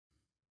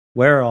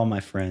Where are all my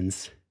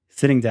friends?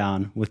 Sitting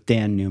down with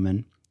Dan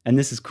Newman. And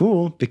this is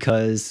cool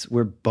because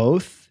we're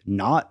both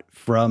not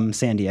from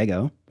San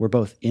Diego. We're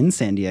both in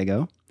San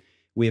Diego.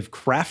 We have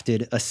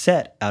crafted a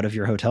set out of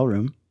your hotel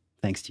room,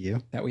 thanks to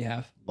you. That we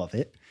have. Love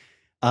it.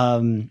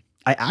 I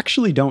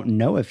actually don't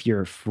know if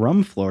you're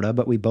from Florida,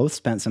 but we both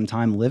spent some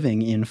time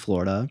living in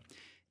Florida.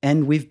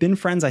 And we've been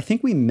friends. I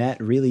think we met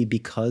really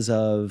because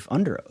of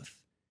Under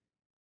Oath.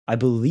 I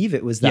believe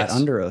it was that Yes.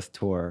 Under Oath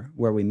tour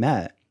where we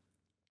met,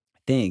 I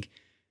think.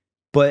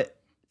 But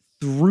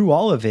through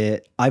all of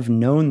it, I've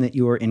known that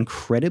you are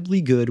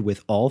incredibly good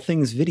with all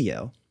things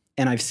video.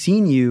 And I've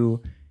seen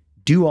you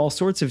do all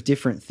sorts of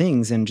different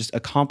things and just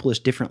accomplish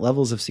different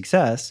levels of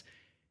success.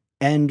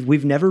 And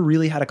we've never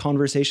really had a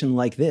conversation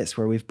like this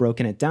where we've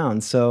broken it down.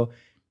 So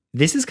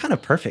this is kind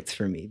of perfect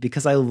for me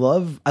because I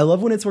love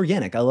when it's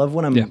organic. I love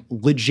when I'm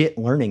legit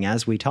learning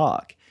as we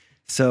talk.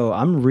 So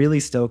I'm really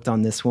stoked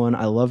on this one.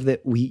 I love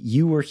that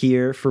you were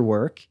here for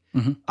work.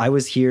 Mm-hmm. I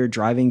was here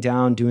driving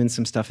down, doing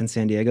some stuff in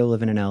San Diego,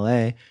 living in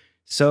LA.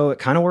 So it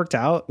kind of worked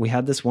out. We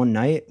had this one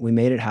night. We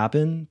made it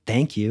happen.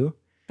 Thank you.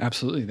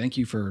 Absolutely. Thank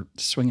you for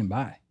swinging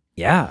by.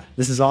 Yeah,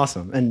 this is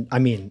awesome. And I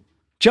mean,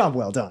 job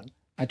well done.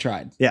 I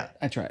tried. Yeah.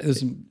 I tried. It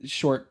was a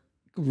short,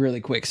 really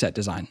quick set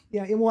design.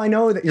 Yeah. Well, I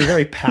know that you're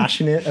very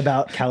passionate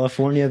about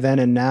California then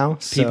and now.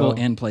 People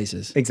and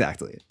places.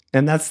 Exactly.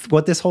 And that's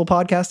what this whole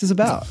podcast is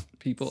about.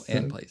 People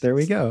and places. There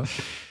we go.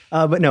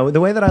 But no, the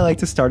way that I like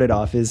to start it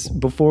off is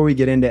before we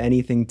get into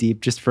anything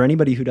deep, just for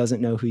anybody who doesn't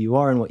know who you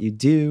are and what you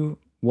do,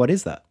 what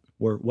is that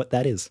or what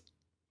that is?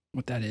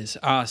 What that is.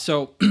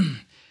 So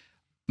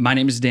my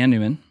name is Dan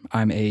Newman.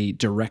 I'm a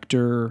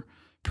director,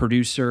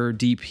 producer,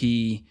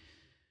 DP,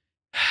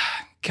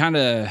 kind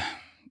of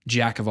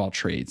jack of all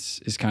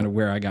trades is kind of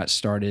where I got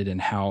started and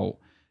how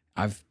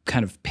I've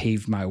kind of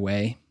paved my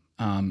way.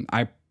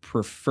 I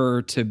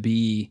prefer to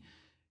be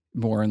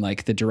more in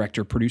like the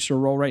director producer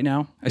role right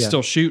now. I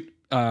still shoot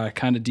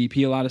kind of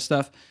DP a lot of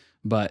stuff,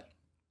 but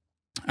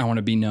I want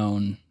to be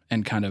known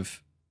and kind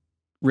of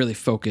really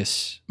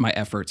focus my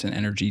efforts and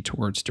energy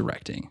towards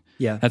directing.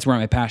 Yeah. That's where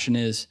my passion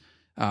is,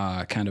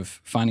 kind of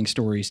finding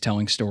stories,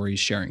 telling stories,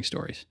 sharing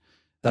stories.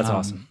 That's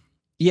awesome.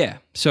 Yeah.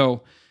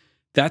 So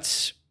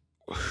that's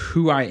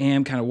who I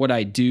am, kind of what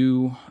I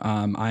do.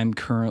 I'm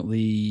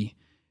currently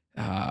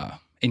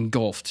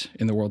engulfed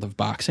in the world of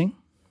boxing.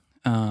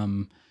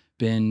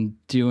 Been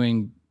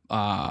doing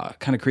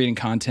kind of creating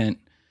content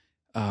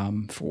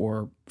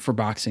for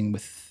boxing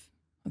with,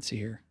 let's see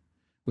here,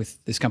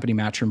 with this company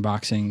Matchroom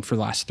Boxing for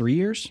the last 3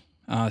 years,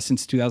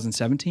 since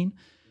 2017,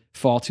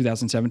 fall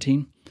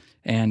 2017,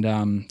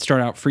 and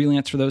started out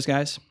freelance for those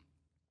guys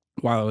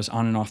while I was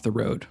on and off the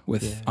road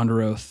with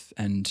Under Oath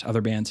and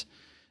other bands.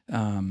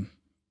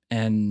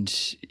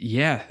 And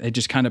yeah, it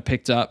just kind of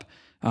picked up.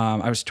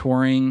 I was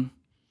touring,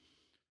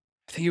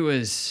 I think it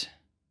was,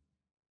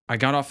 I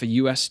got off a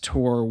US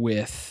tour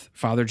with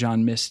Father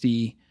John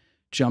Misty,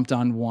 jumped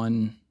on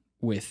one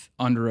with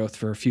Under Oath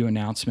for a few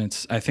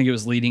announcements. I think it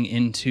was leading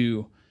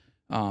into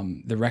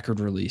the record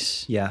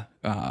release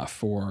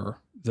for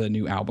the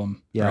new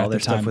album. Yeah, all their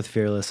stuff with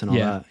Fearless and all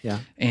that. Yeah.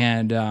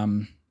 And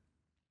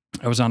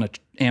I was on an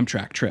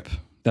Amtrak trip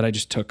that I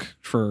just took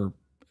for,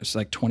 it's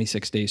like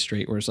 26 days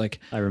straight, where it's like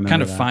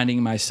kind of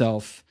finding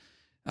myself.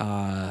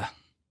 I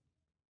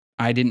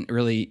didn't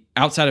really,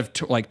 outside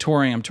of like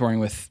touring, I'm touring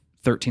with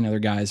 13 other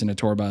guys in a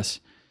tour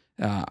bus.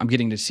 I'm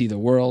getting to see the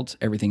world,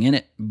 everything in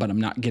it, but I'm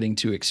not getting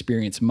to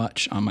experience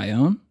much on my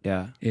own.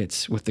 Yeah.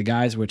 It's with the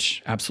guys,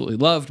 which absolutely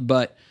loved,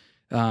 but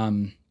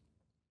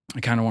I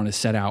kind of want to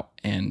set out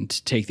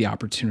and take the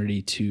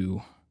opportunity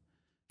to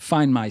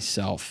find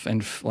myself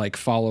and like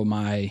follow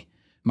my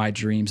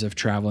dreams of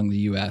traveling the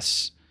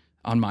US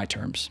on my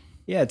terms.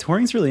 Yeah,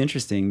 touring's really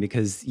interesting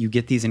because you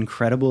get these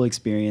incredible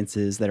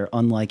experiences that are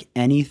unlike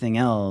anything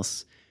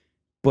else,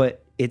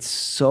 but it's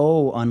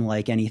so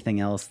unlike anything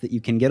else that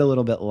you can get a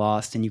little bit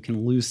lost and you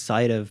can lose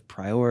sight of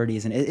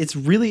priorities. And it's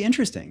really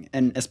interesting.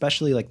 And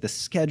especially like the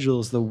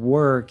schedules, the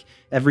work,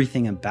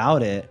 everything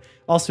about it.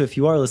 Also, if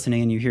you are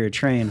listening and you hear a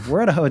train,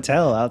 we're at a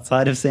hotel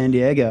outside of San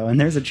Diego and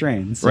there's a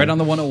train. So, right on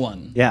the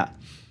 101. Yeah.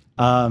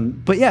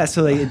 But yeah,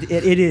 so like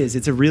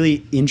it's a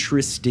really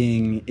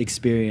interesting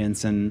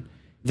experience. And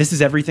this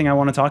is everything I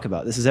want to talk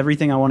about. This is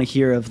everything I want to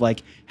hear of,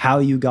 like how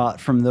you got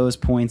from those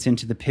points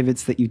into the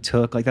pivots that you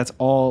took. Like that's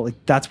all,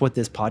 like, that's what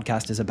this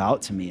podcast is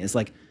about to me, is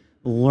like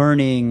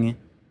learning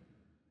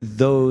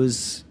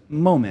those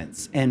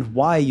moments and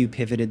why you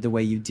pivoted the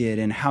way you did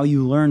and how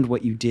you learned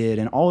what you did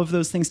and all of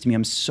those things. To me,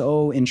 I'm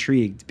so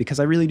intrigued because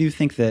I really do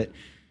think that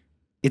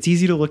it's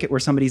easy to look at where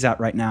somebody's at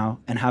right now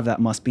and have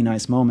that must be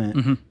nice moment.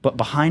 Mm-hmm. But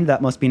behind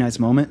that must be nice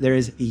moment, there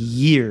is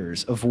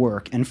years of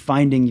work and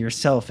finding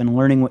yourself and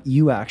learning what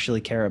you actually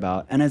care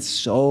about. And it's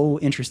so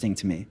interesting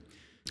to me.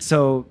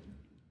 So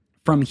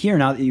from here,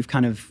 now that you've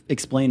kind of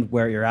explained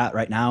where you're at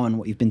right now and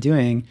what you've been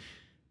doing,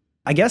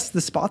 I guess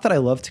the spot that I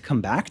love to come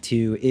back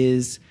to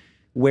is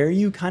where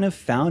you kind of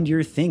found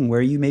your thing,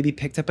 where you maybe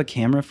picked up a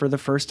camera for the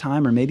first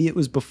time, or maybe it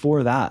was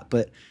before that,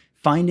 but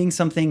finding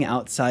something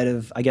outside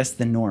of, I guess,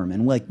 the norm,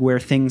 and like where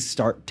things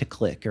start to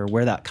click, or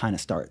where that kind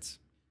of starts?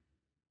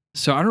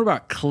 So I don't know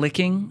about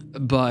clicking,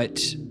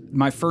 but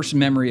my first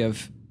memory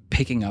of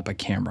picking up a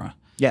camera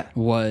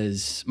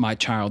was my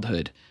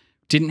childhood.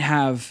 Didn't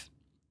have,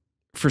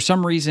 for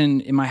some reason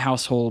in my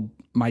household,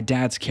 my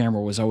dad's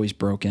camera was always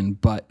broken,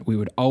 but we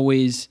would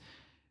always,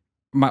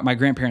 my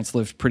grandparents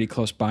lived pretty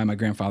close by. My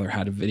grandfather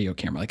had a video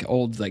camera, like an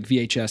old like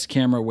VHS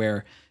camera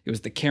where it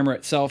was the camera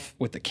itself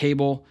with the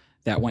cable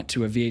that went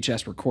to a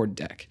VHS record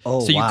deck. Oh,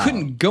 so wow. you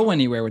couldn't go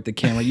anywhere with the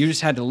camera. You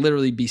just had to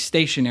literally be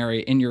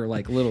stationary in your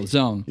like little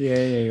zone.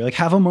 Yeah. You're like,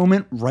 have a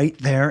moment right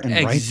there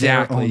and right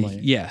there only.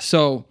 Yeah.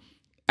 So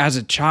as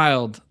a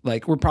child,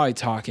 like we're probably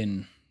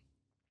talking,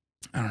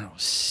 I don't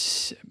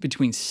know,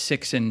 between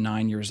 6 and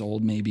 9 years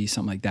old, maybe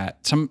something like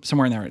that.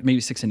 Somewhere in there,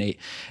 maybe 6 and 8.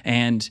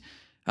 And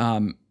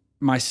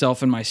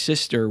myself and my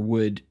sister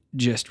would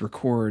just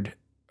record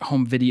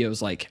home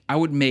videos. Like I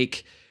would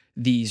make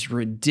these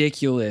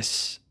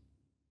ridiculous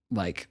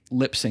like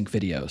lip sync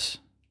videos,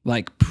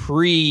 like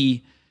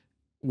pre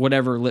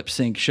whatever lip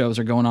sync shows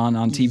are going on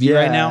TV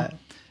right now.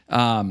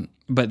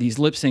 But these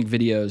lip sync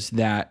videos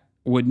that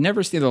would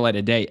never see the light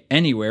of day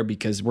anywhere,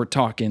 because we're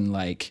talking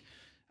like,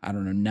 I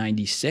don't know,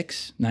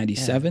 96,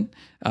 97.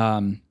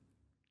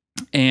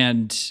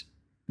 And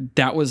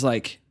that was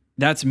like,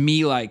 that's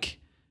me like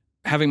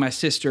having my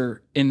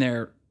sister in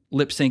there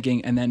lip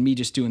syncing, and then me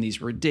just doing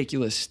these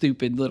ridiculous,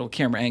 stupid little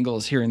camera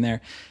angles here and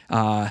there.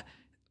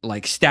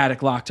 Like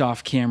static locked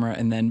off camera,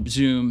 and then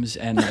zooms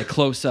and like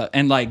close up,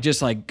 and like just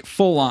like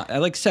full on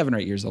at like 7 or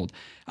 8 years old.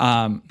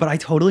 But I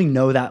totally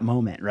know that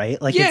moment,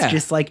 right? Like it's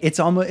just like,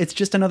 it's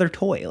just another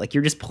toy. Like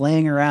you're just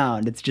playing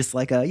around. It's just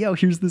like yo,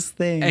 here's this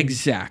thing.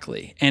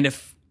 Exactly. And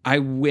if I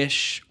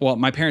wish, well,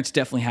 my parents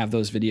definitely have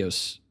those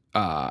videos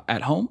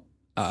at home.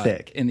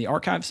 Sick. In the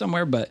archive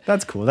somewhere, but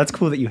that's cool. That's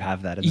cool that you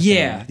have that. In the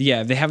family.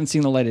 Yeah. They haven't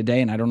seen the light of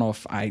day, and I don't know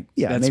if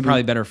that's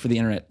probably better for the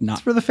internet. Not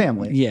it's for the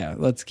family. Yeah,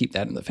 let's keep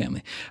that in the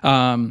family.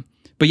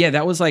 But yeah,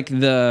 that was like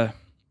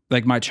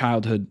my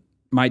childhood.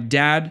 My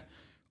dad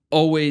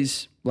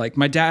always, like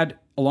my dad,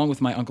 along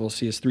with my uncles,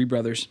 he has 3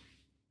 brothers,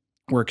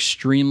 were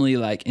extremely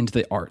like into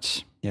the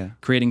arts. Yeah,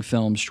 creating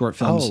films, short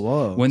films. Oh,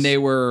 whoa. When they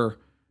were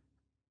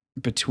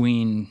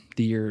between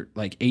the year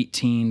like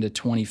 18 to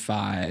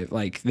 25,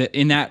 like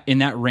in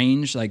that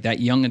range, like that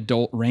young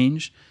adult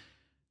range,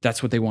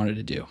 that's what they wanted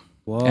to do.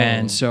 Whoa.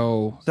 And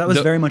so that was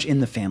very much in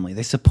the family.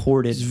 They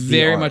supported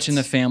very much in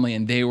the family,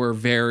 and they were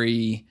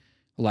very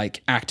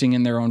like acting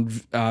in their own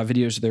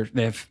videos.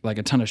 They have like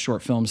a ton of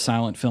short films,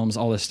 silent films,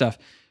 all this stuff.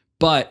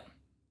 But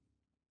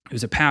it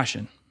was a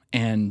passion.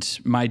 And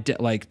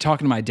like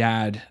talking to my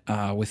dad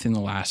within the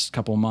last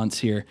couple of months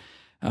here,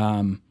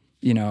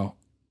 you know,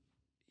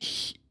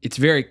 it's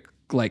very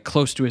like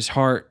close to his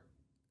heart,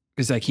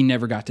 because like he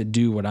never got to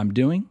do what I'm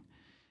doing,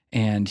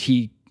 and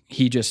he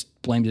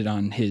just blamed it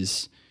on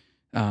his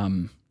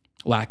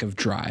lack of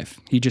drive.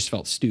 He just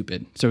felt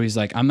stupid. So he's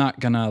like, I'm not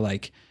gonna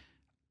like,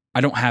 I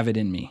don't have it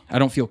in me. I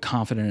don't feel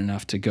confident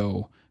enough to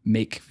go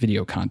make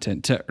video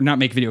content, to not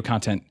make video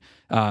content.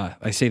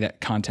 I say that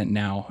content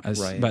now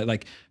but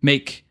like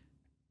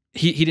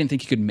he didn't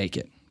think he could make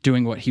it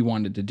doing what he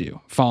wanted to do,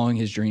 following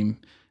his dream.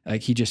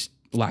 Like he just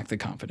lacked the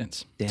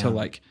confidence to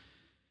like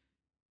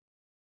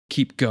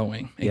keep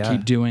going and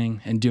keep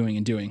doing and doing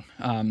and doing.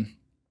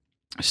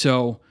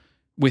 So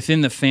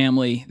within the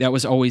family, that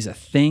was always a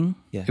thing.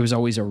 Yeah. It was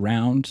always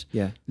around.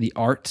 Yeah. The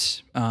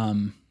arts,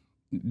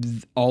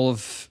 all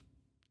of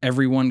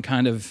everyone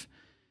kind of,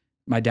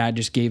 my dad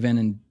just gave in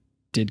and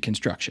did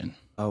construction.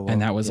 Oh, wow.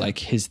 And that was like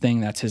his thing.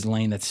 That's his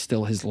lane. That's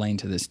still his lane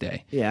to this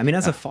day. Yeah. I mean,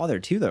 as a father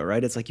too, though,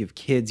 right? It's like you have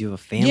kids, you have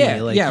a family.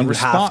 You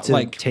have to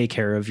like take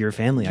care of your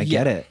family. I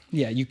get it.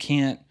 Yeah. You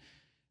can't,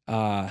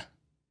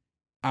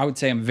 I would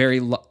say I'm very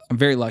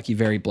lucky,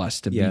 very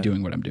blessed to be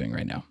doing what I'm doing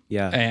right now.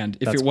 Yeah. And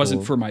if it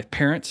wasn't for my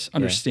parents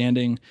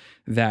understanding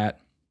that,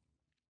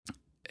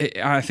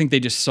 I think they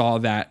just saw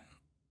that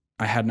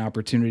I had an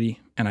opportunity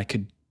and I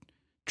could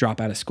drop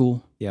out of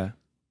school. Yeah.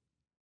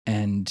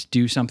 And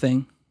do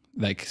something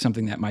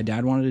that my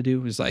dad wanted to do.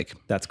 It was like,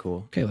 that's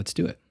cool. Okay, let's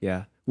do it.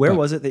 Yeah. Where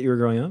was it that you were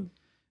growing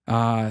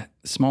up?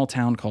 Small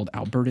town called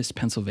Albertus,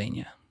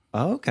 Pennsylvania.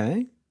 Oh,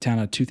 okay. Town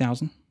of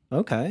 2,000.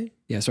 Okay.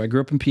 Yeah, so I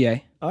grew up in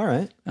PA. All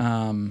right.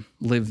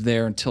 Lived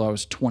there until I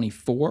was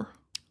 24.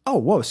 Oh,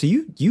 whoa. So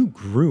you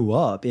grew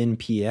up in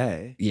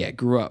PA. Yeah,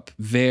 grew up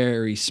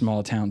very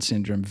small town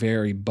syndrome,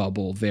 very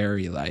bubble,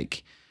 very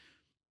like,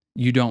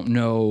 you don't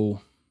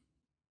know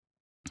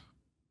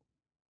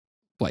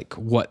like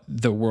what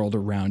the world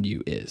around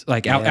you is.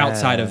 Like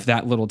outside of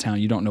that little town,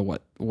 you don't know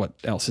what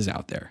else is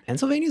out there.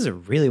 Pennsylvania's a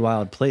really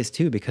wild place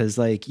too, because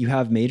like you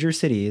have major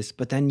cities,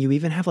 but then you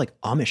even have like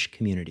Amish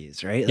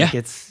communities, right? Like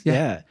it's,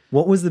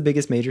 What was the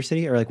biggest major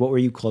city, or like what were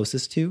you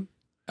closest to?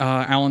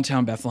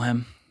 Allentown,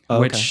 Bethlehem,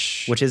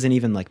 which isn't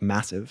even like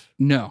massive.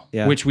 No.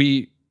 Yeah. Which were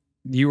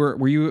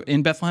you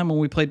in Bethlehem when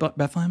we played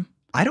Bethlehem?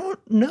 I don't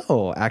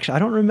know. Actually, I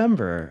don't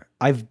remember.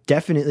 I've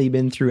definitely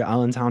been through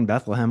Allentown,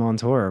 Bethlehem on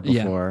tour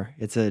before.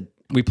 Yeah.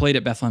 We played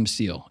at Bethlehem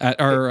Steel at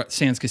our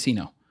Sands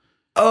Casino.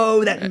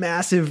 Oh, that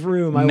massive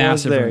room. I was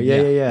Massive there. room,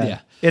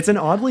 Yeah. It's an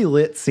oddly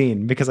lit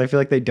scene because I feel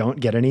like they don't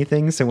get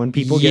anything. So when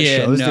people get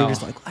shows, they're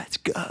just like, let's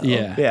go.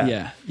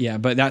 Yeah.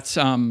 But that's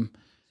So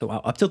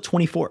wow, up till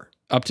 24.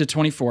 up to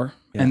 24.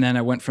 Yeah. And then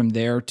I went from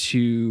there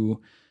to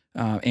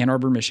Ann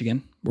Arbor,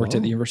 Michigan, worked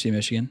at the University of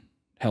Michigan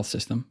health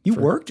system. You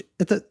worked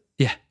at the...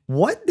 Yeah.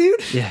 What,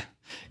 dude?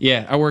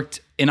 Yeah. I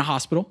worked in a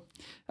hospital,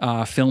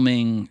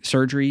 filming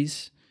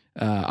surgeries,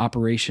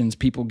 operations,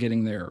 people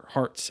getting their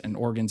hearts and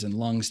organs and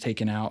lungs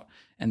taken out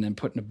and then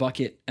put in a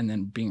bucket and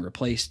then being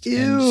replaced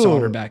and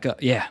soldered back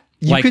up. Yeah.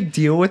 You could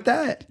deal with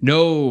that?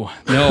 No.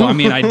 I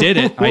mean, I did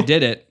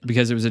it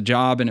because it was a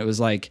job and it was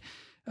like,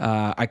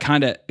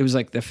 it was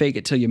like the fake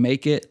it till you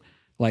make it.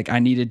 Like I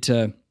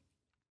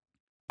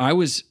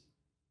was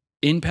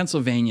in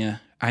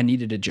Pennsylvania. I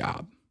needed a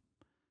job.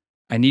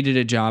 I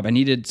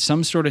needed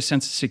some sort of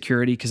sense of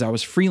security because I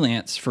was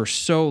freelance for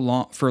so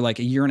long, for like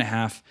a year and a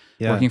half,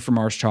 working for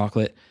Mars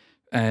Chocolate,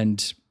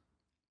 and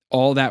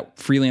all that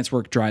freelance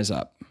work dries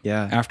up.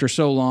 Yeah. After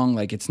so long,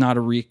 like it's not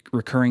a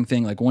recurring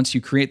thing. Like once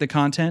you create the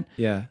content,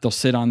 they'll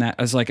sit on that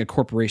as like a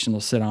corporation.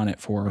 They'll sit on it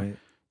for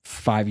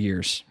 5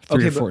 years,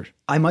 3 or 4.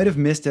 I might have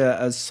missed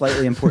a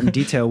slightly important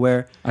detail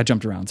where I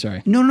jumped around.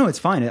 Sorry. No, it's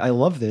fine. I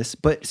love this.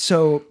 But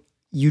so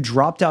you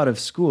dropped out of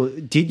school.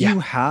 Did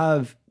you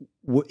have?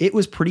 It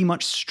was pretty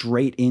much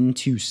straight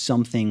into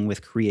something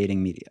with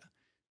creating media.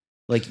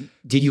 Like,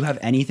 did you have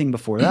anything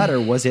before that, or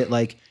was it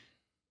like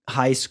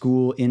high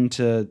school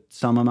into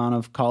some amount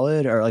of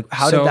college, or like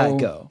how did that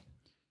go?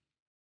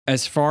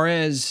 As far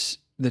as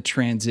the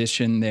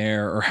transition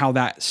there or how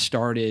that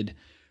started,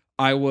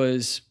 I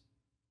was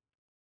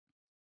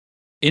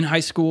in high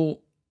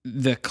school.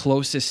 The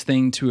closest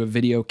thing to a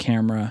video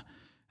camera,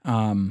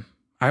 I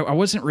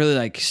wasn't really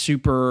like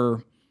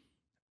super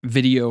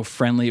video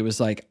friendly. It was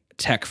like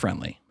tech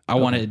friendly. I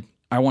wanted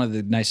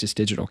the nicest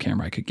digital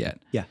camera I could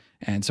get. Yeah.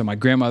 And so my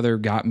grandmother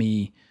got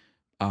me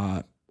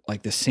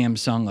like the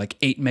Samsung like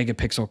 8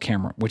 megapixel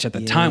camera, which at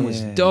the time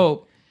was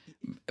dope.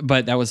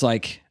 But that was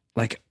like,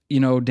 you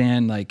know,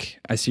 Dan, like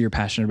I see you're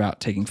passionate about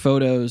taking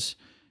photos.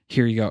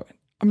 Here you go.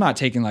 I'm not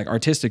taking like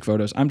artistic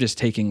photos. I'm just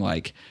taking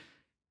like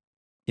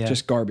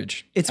just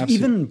garbage. It's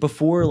even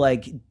before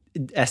like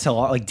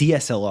SLR, like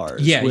DSLRs.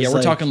 Yeah.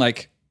 We're talking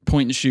like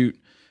point and shoot,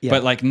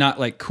 but like not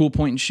like cool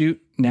point and shoot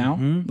now.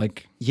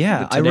 Like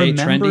I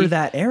remember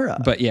that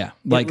era. But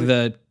like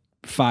the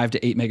 5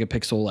 to 8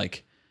 megapixel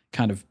like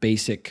kind of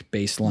basic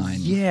baseline.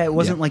 Yeah, it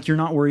wasn't like you're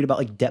not worried about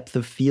like depth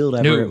of field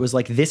ever. No. It was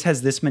like this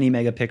has this many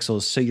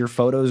megapixels, so your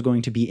photo is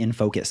going to be in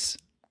focus.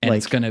 And like,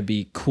 it's going to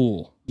be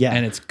cool. Yeah.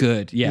 And it's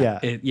good. Yeah.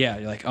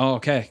 You're like, oh,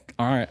 okay.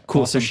 All right.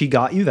 Cool. Awesome. So she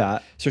got you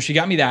that.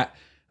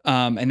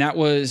 And that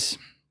was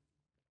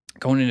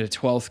going into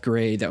 12th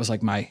grade. That was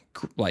like my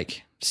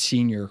like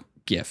senior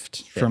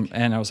gift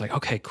and I was like,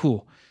 okay,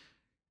 cool.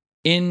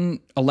 In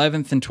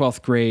 11th and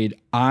 12th grade,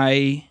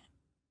 I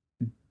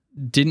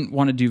didn't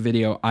want to do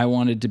video. I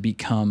wanted to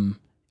become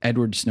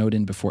Edward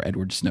Snowden before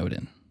Edward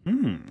Snowden.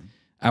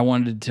 I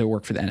wanted to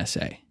work for the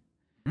NSA.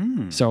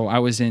 So I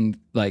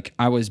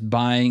was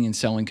buying and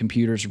selling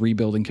computers,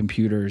 rebuilding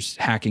computers,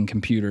 hacking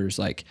computers.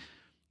 Like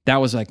that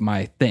was like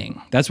my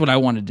thing. That's what I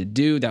wanted to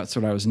do. That's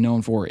what I was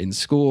known for in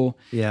school.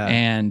 Yeah.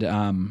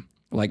 And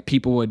like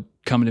people would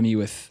come to me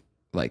with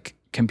like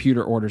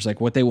computer orders,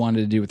 like what they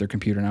wanted to do with their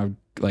computer, and I would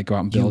like go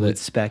out and build it.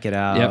 Spec it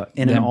out. Yep.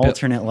 In an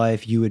alternate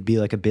life, you would be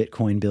like a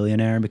Bitcoin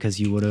billionaire because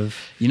you would have.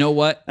 You know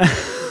what?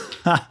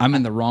 I'm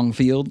in the wrong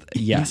field.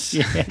 Yes.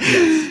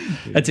 Yes.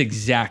 That's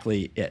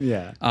exactly it.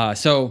 Yeah.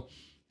 So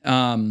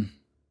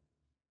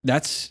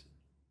that's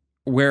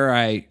where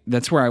I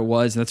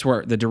was. That's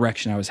where the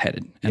direction I was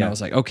headed. And I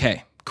was like,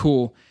 okay,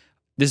 cool.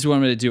 This is what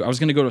I'm going to do. I was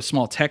going to go to a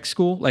small tech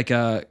school, like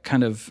a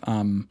kind of, I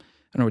don't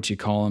know what you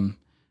call them.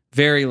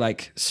 Very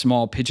like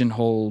small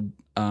pigeonholed,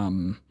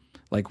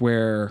 like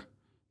where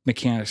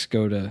mechanics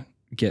go to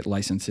get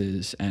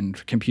licenses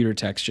and computer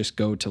techs just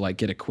go to like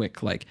get a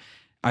quick, like,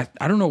 I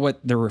don't know what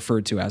they're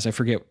referred to as. I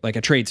forget, like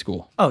a trade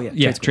school. Oh yeah.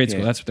 Yeah. Trade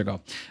school. That's what they're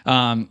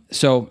called.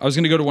 So I was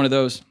going to go to one of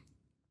those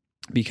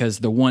because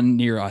the one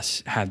near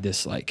us had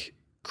this like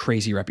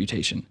crazy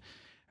reputation.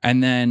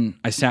 And then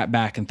I sat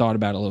back and thought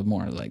about it a little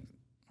more. Like,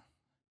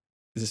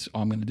 is this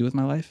all I'm going to do with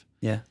my life?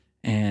 Yeah.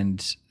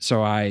 And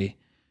so I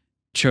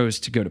chose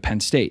to go to Penn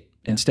State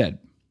instead,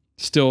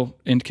 still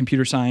in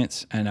computer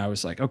science. And I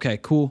was like, okay,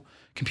 cool.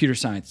 Computer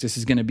science. This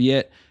is going to be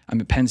it. I'm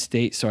at Penn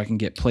State so I can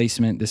get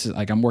placement. This is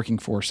like, I'm working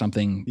for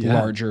something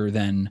larger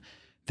than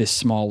this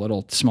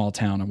small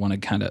town.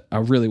 I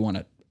really want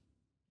to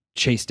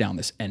chase down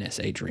this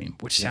NSA dream,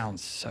 which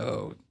sounds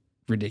so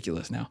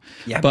ridiculous now.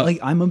 Yeah. But like,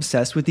 I'm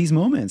obsessed with these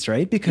moments,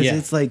 right? Because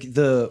it's like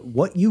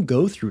what you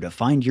go through to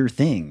find your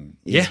thing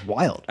is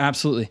wild.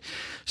 Absolutely.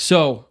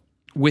 So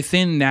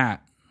within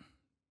that,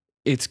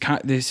 it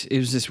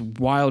was this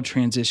wild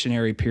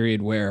transitionary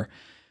period where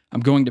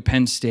I'm going to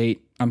Penn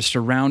State. I'm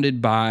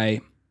surrounded by,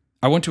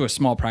 I went to a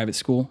small private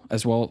school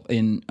as well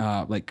in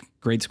like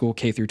grade school,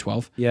 K through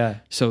 12. Yeah.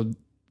 So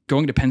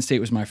going to Penn State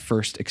was my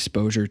first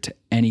exposure to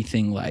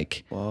anything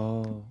like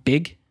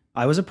big.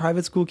 I was a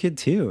private school kid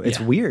too. It's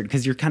weird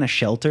because you're kind of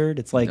sheltered.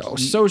 It's like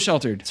so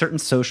sheltered. Certain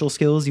social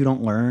skills you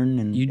don't learn,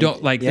 and you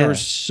don't there were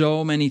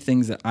so many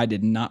things that I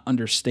did not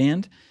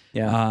understand.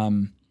 Yeah.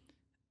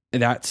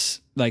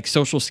 That's like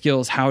social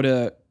skills, how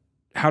to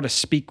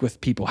speak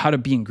with people, how to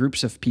be in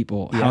groups of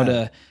people, how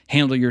to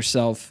handle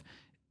yourself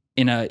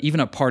in even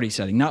a party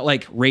setting, not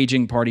like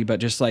raging party, but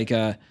just like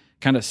a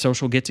kind of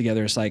social get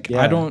together. It's like,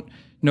 I don't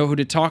know who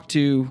to talk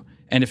to.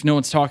 And if no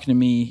one's talking to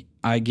me,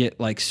 I get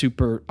like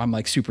I'm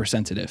like super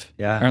sensitive.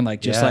 Yeah. Or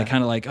like, just like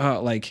kind of like,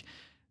 like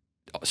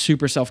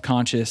super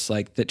self-conscious,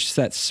 like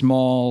that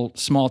small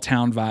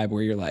town vibe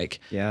where you're like,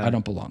 I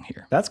don't belong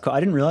here. That's cool. I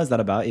didn't realize that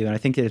about you. And I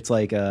think it's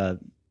like a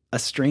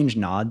strange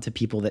nod to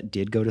people that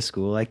did go to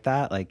school like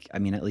that. Like, I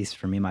mean, at least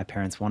for me, my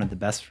parents wanted the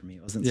best for me.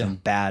 It wasn't some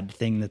bad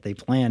thing that they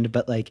planned,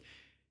 but like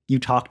you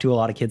talk to a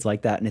lot of kids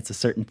like that and it's a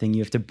certain thing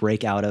you have to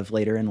break out of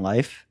later in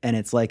life. And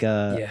it's like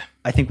I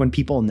think when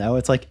people know,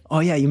 it's like, oh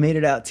yeah, you made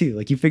it out too.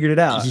 Like you figured it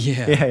out.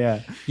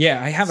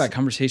 Yeah. I have that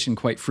conversation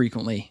quite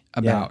frequently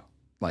about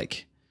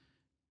like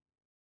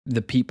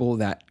the people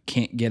that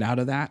can't get out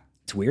of that.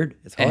 It's weird.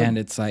 It's hard. And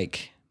it's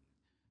like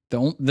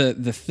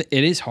it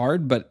is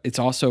hard, but it's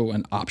also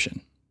an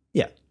option.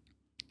 Yeah.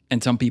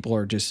 And some people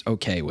are just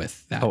okay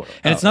with that.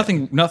 And it's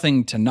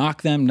nothing to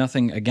knock them,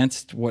 nothing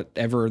against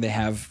whatever they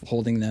have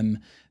holding them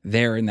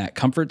there in that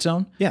comfort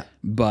zone. Yeah.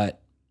 But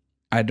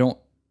I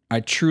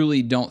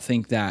truly don't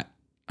think that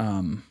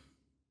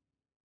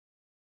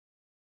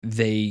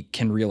they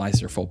can realize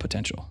their full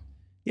potential.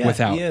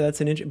 Without. Yeah,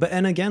 that's an interesting,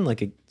 and again,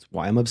 like it's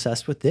why I'm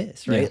obsessed with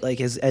this, right? Yeah. Like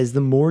as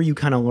the more you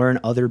kind of learn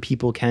other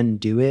people can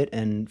do it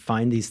and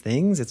find these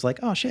things, it's like,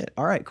 oh shit,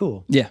 all right,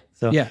 cool. Yeah.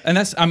 So yeah. And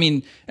that's, I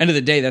mean, end of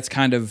the day, that's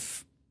kind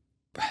of,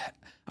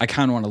 I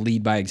kind of want to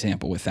lead by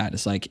example with that.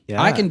 It's like,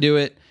 I can do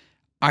it.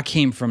 I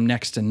came from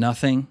next to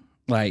nothing.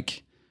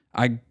 Like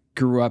I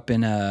grew up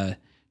in a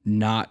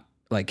not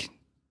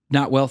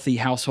wealthy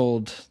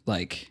household,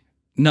 like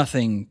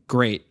nothing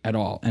great at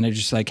all. And I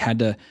just like had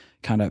to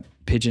kind of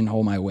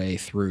pigeonhole my way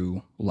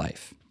through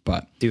life.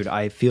 But dude,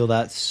 I feel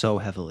that so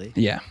heavily.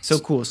 Yeah. So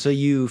cool. So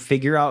you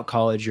figure out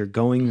college, you're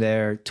going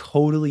there,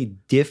 totally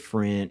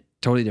different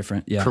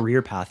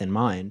career path in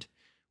mind.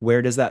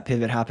 Where does that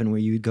pivot happen where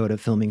you go to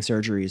filming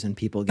surgeries and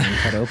people getting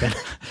cut open?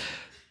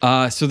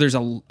 So there's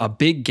a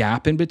big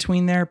gap in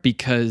between there,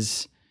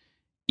 because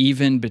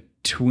even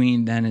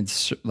between then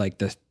and like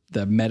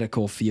the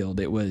medical field,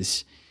 it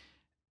was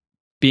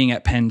being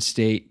at Penn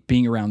State,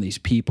 being around these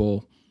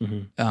people.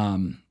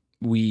 Mm-hmm.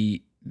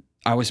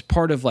 I was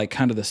part of like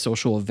kind of the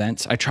social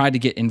events. I tried to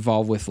get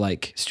involved with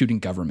like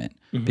student government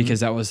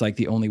because that was like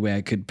the only way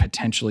I could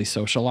potentially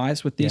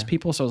socialize with these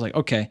people. So I was like,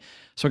 okay.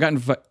 So I got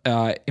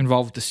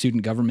involved with the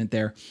student government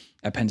there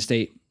at Penn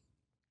State.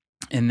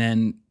 And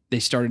then they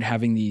started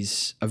having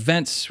these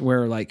events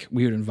where like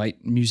we would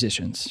invite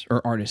musicians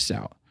or artists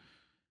out.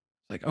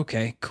 Like,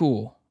 okay,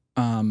 cool.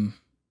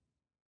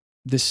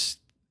 This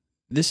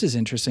is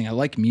interesting. I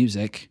like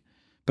music,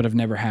 but I've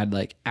never had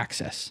like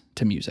access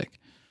to music.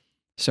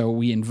 So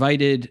we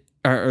invited,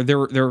 or there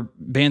were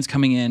bands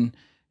coming in.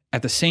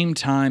 At the same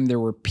time, there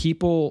were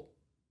people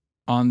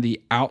on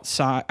the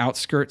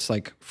outskirts,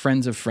 like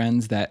friends of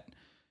friends, that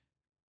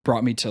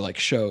brought me to like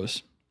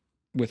shows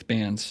with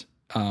bands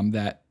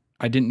that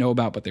I didn't know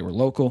about, but they were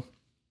local,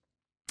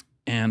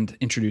 and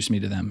introduced me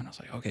to them. And I was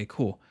like, okay,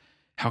 cool.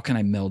 How can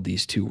I meld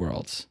these two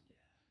worlds?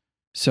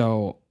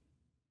 So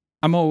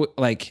I'm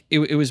like,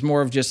 it was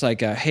more of just like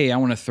hey, I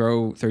want to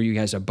throw you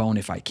guys a bone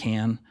if I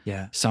can,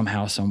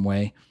 somehow, some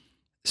way.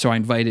 So I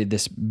invited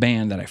this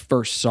band that I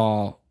first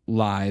saw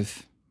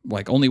live,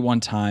 like only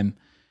one time,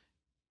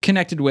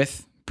 connected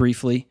with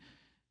briefly.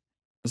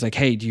 I was like,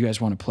 hey, do you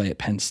guys want to play at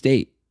Penn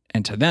State?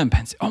 And to them,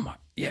 Penn State, oh my,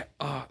 yeah.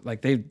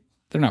 Like they're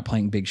not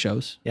playing big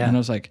shows. Yeah. And I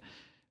was like,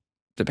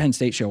 the Penn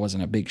State show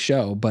wasn't a big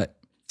show, but,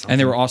 and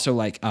they were also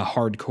like a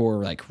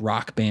hardcore like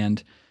rock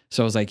band.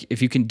 So I was like,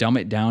 if you can dumb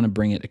it down and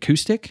bring it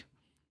acoustic,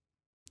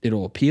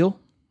 it'll appeal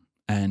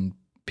and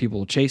people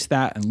will chase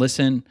that and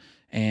listen,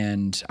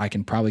 and I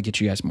can probably get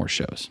you guys more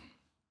shows.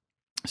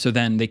 So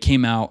then they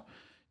came out,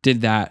 did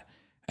that.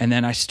 And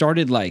then I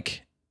started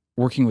like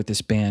working with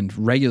this band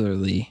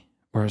regularly,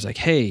 where I was like,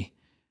 hey,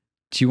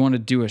 do you want to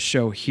do a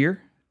show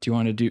here? Do you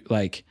want to do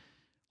like,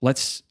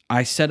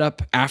 I set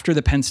up, after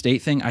the Penn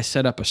State thing, I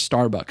set up a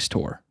Starbucks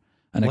tour,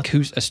 a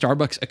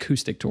Starbucks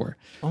acoustic tour.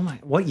 Oh my,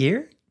 what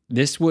year?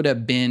 This would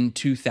have been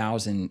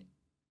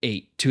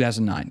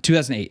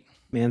 2008.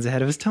 Man's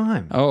ahead of his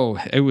time. Oh,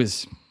 it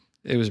was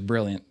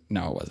brilliant.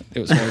 No, it wasn't.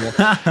 It was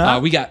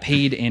horrible. We got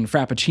paid in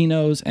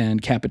frappuccinos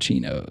and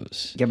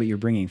cappuccinos. Yeah, but you're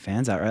bringing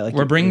fans out, right? Like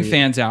we're bringing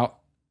fans out,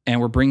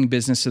 and we're bringing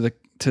business to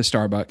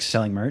Starbucks.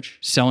 Selling merch?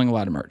 Selling a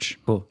lot of merch.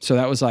 Cool. So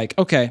that was like,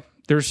 okay,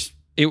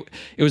 it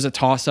was a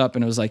toss up,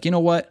 and it was like, you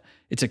know what?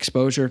 It's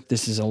exposure.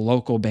 This is a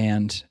local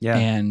band. Yeah.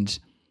 And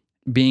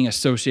being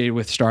associated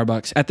with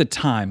Starbucks at the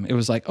time, it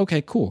was like,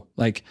 okay, cool.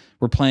 Like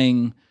we're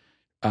playing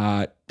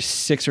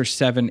 6 or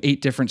 7,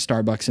 8 different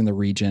Starbucks in the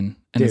region.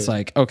 And It's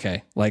like,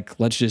 okay, like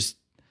let's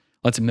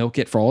let's milk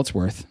it for all it's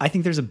worth. I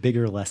think there's a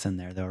bigger lesson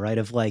there though, right?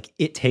 Of like,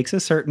 it takes a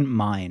certain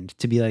mind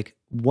to be like,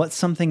 what's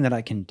something that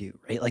I can do,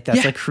 right? Like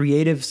that's a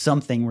creative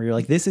something where you're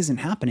like, this isn't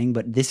happening,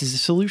 but this is a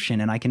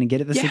solution and I can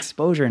get this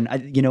exposure. And I,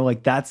 you know,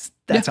 like that's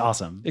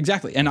awesome.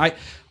 Exactly. And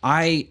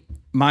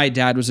my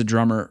dad was a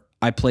drummer.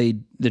 I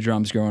played the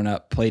drums growing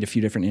up, played a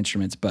few different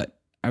instruments, but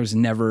I was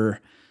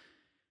never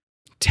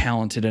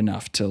talented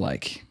enough to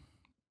like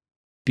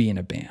be in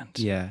a band.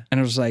 Yeah. And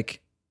I was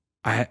like,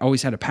 I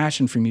always had a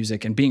passion for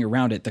music and being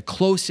around it. The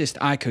closest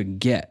I could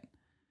get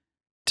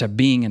to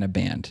being in a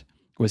band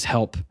was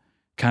help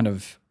kind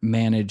of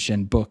manage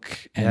and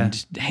book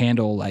and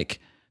handle like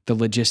the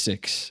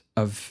logistics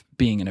of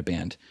being in a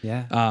band.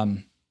 Yeah.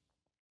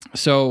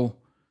 So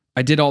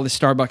I did all this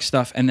Starbucks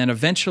stuff, and then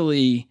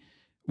eventually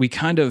we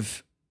kind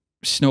of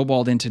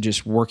snowballed into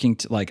just working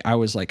like I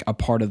was like a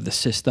part of the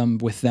system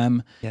with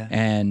them. Yeah.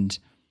 And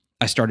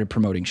I started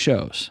promoting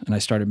shows, and I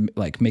started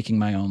like making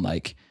my own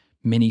like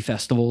mini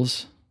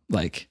festivals,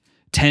 like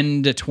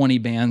 10 to 20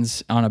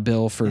 bands on a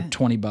bill for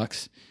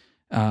 $20.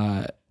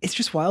 It's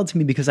just wild to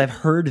me because I've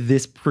heard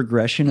this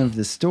progression of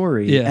the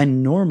story,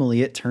 and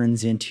normally it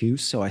turns into,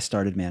 so I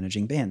started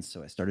managing bands,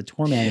 so I started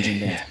tour managing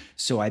bands,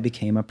 so I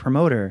became a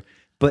promoter.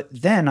 But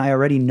then I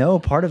already know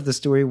part of the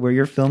story where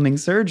you're filming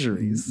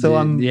surgeries.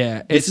 So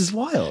this is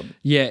wild.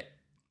 Yeah.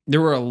 There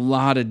were a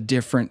lot of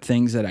different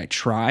things that I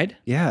tried.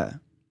 Yeah.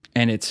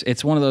 And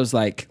it's one of those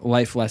like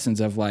life lessons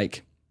of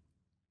like,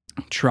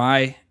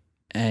 try,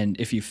 and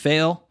if you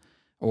fail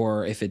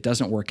or if it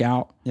doesn't work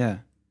out,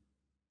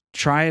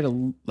 try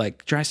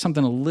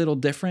something a little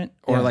different,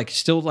 or like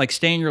still like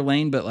stay in your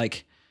lane, but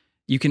like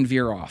you can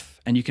veer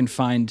off and you can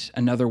find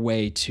another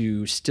way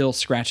to still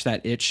scratch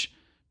that itch,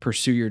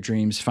 pursue your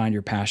dreams, find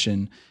your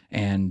passion,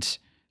 and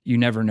you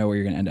never know where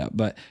you're going to end up.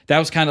 But that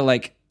was kind of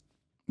like,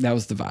 that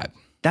was the vibe.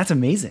 That's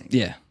amazing.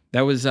 Yeah.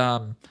 That was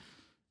a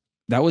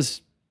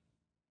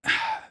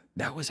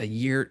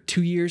year,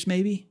 2 years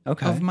maybe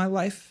of my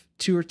life,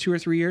 two or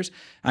 3 years.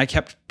 I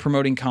kept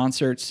promoting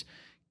concerts.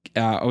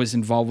 I was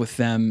involved with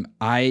them.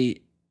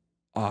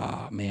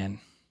 Man,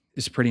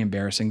 it's pretty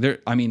embarrassing.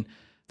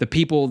 The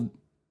people,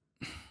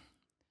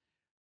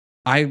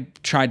 I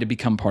tried to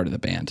become part of the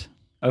band.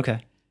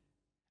 Okay.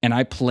 And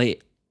I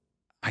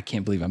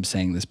can't believe I'm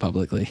saying this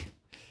publicly.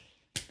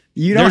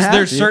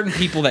 There's certain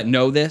people that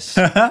know this,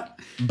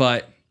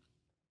 but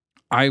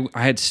I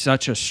had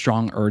such a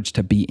strong urge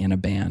to be in a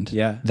band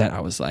that I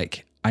was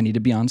like, I need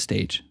to be on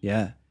stage.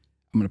 Yeah.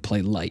 I'm going to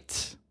play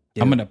lights.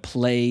 Dude. I'm going to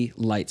play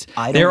lights.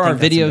 There are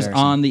videos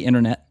on the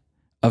internet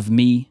of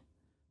me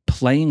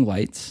playing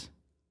lights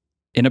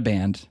in a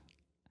band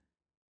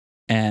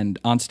and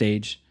on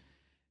stage,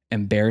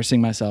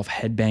 embarrassing myself,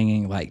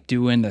 headbanging, like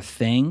doing the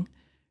thing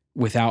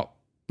without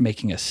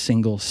making a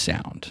single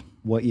sound.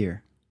 What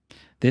year?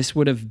 This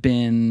would have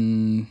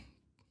been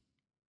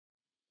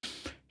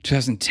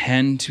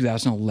 2010,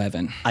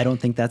 2011. I don't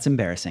think that's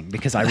embarrassing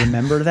because I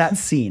remember that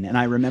scene and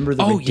I remember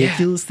the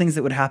ridiculous things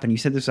that would happen. You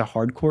said there's a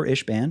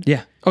hardcore-ish band?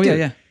 Yeah. Oh, dude,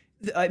 yeah.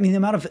 I mean, the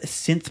amount of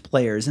synth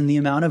players and the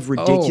amount of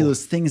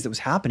ridiculous things that was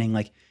happening,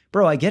 like,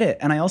 bro, I get it.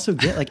 And I also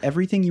get like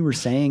everything you were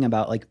saying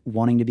about like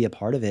wanting to be a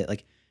part of it.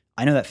 Like,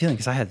 I know that feeling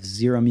because I have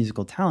zero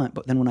musical talent.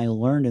 But then when I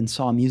learned and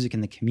saw music in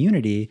the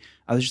community,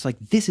 I was just like,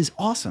 this is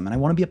awesome. And I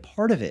want to be a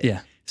part of it.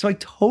 Yeah. So I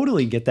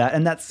totally get that.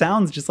 And that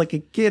sounds just like a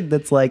kid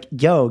that's like,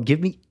 yo, give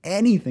me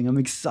anything. I'm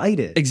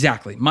excited.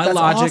 Exactly. My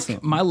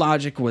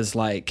logic was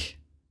like,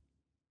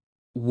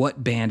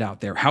 what band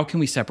out there? How can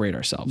we separate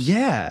ourselves?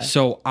 Yeah.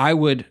 So I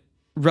would,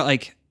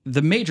 like,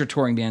 the major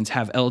touring bands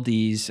have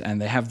LDs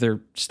and they have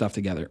their stuff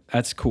together.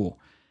 That's cool.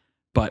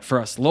 But for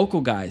us local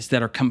guys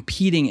that are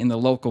competing in the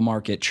local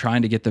market,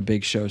 trying to get the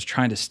big shows,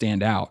 trying to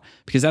stand out,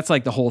 because that's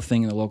like the whole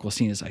thing in the local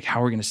scene is like,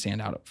 how are we going to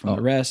stand out from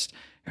the rest?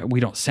 We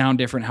don't sound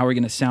different. How are we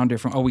going to sound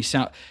different? We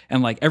sound,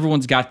 and like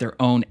everyone's got their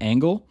own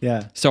angle.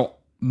 Yeah. So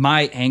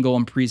my angle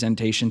and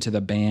presentation to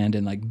the band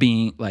and like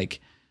being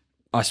like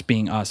us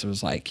being us, it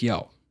was like,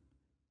 yo,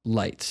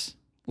 lights,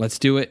 let's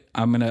do it.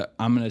 I'm going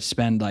to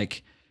spend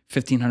like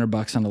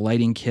 $1,500 on a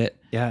lighting kit.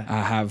 Yeah.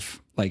 I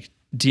have like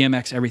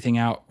DMX everything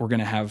out. We're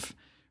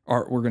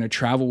going to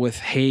travel with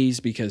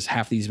haze because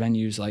half these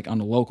venues like on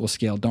the local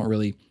scale don't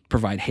really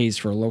provide haze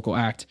for a local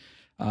act.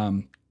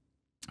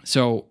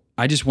 So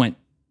I just went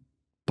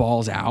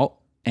balls out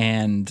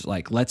and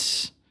like,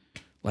 let's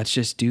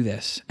just do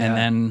this. And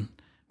then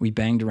we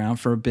banged around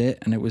for a bit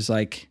and it was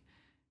like,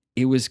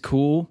 it was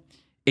cool.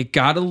 It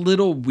got a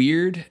little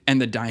weird.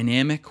 And the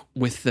dynamic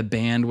with the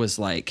band was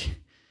like,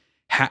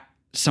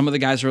 some of the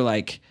guys were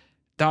like,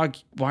 dog,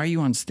 why are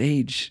you on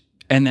stage?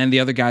 And then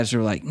the other guys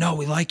are like, no,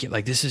 we like it.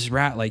 Like, this is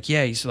rat. Like,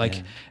 yeah. He's like,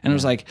 and it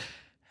was like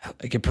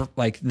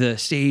the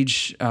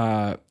stage,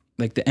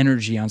 like the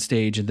energy on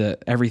stage and the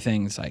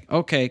everything. It's like,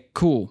 okay,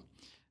 cool.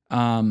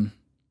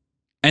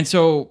 And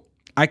so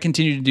I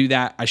continue to do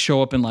that. I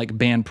show up in like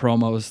band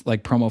promos,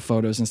 like promo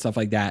photos and stuff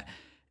like that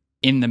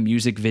in the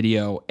music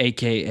video,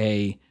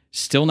 AKA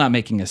still not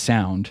making a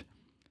sound.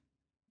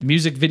 The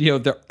music video,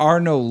 there are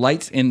no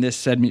lights in this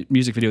said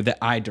music video that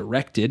I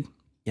directed.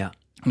 Yeah.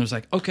 And I was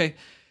like, okay,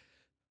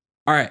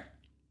 all right,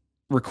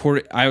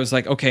 recorded. I was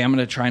like, okay, I'm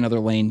going to try another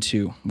lane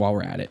too while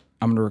we're at it.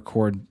 I'm going to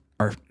record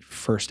our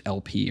first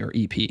LP or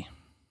EP.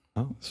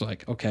 Oh, so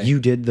like, okay. You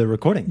did the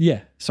recording.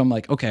 Yeah. So I'm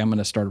like, okay, I'm going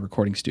to start a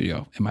recording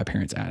studio in my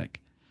parents'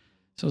 attic.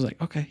 So I was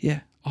like, okay,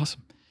 yeah,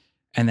 awesome.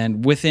 And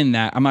then within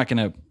that, I'm not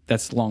going to,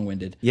 that's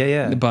long-winded.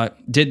 Yeah.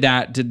 But did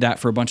that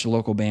for a bunch of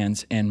local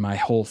bands. And my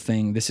whole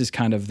thing, this is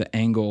kind of the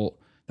angle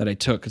that I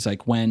took. It's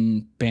like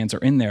when bands are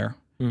in there,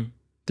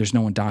 there's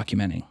no one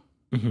documenting.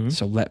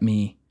 So let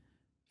me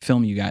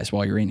film you guys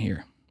while you're in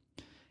here.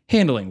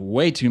 Handling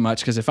way too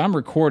much, because if I'm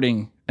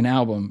recording an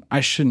album,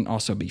 I shouldn't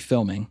also be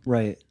filming.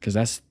 Right. Because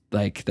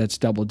that's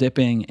double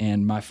dipping,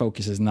 and my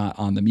focus is not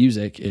on the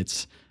music,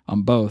 it's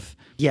on both.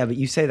 Yeah, but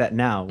you say that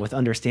now with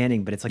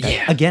understanding, but it's like,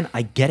 I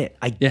get it.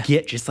 I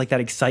get just like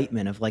that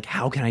excitement of like,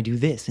 how can I do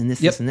this and this,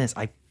 this and this?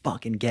 I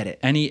fucking get it.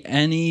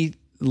 Any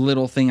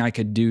little thing I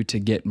could do to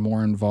get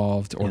more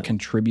involved or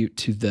contribute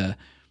to the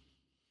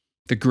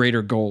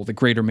greater goal, the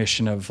greater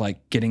mission of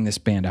like getting this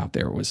band out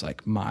there was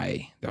like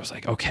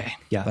okay,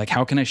 like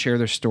how can I share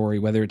their story,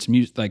 whether it's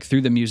music, like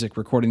through the music,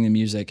 recording the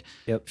music,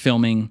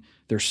 filming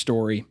their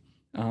story.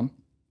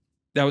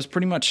 That was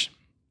pretty much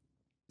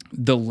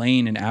the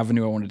lane and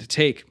avenue I wanted to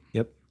take.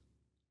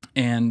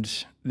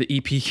 And the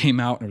EP came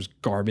out and it was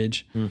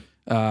garbage.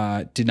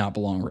 I did not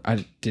belong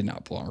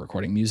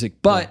recording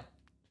music, but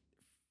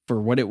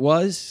for what it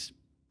was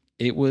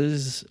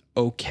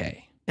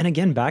okay. And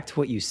again, back to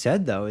what you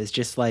said though, is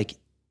just like,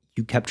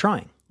 you kept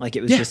trying. Like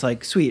it was just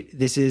like, sweet,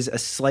 this is a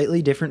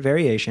slightly different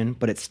variation,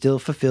 but it still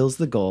fulfills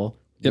the goal.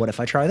 What if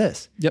I try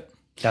this?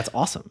 That's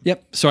awesome.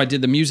 So I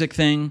did the music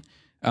thing,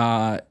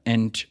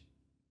 and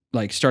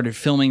like started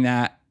filming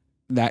that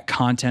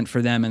content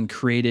for them and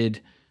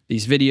created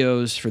these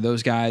videos for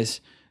those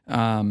guys.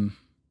 And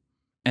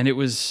it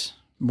was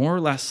more or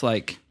less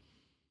like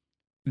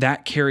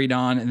that carried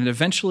on. And then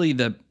eventually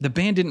the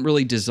band didn't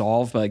really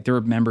dissolve, but like there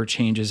were member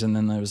changes, and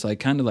then there was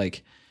like kind of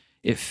like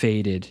it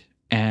faded.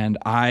 And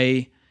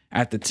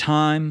at the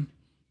time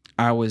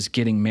I was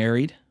getting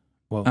married,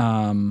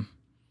 now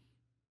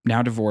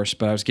divorced,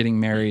 but I was getting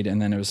married.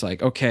 And then it was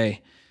like,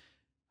 okay,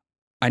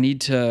 I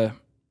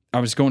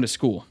was going to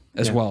school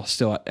as well.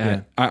 Still,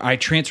 I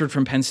transferred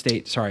from Penn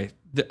State. Sorry.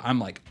 I'm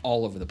like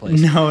all over the place.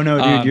 No,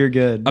 dude, you're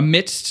good.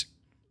 Amidst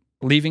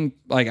leaving,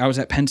 like I was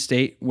at Penn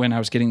State when I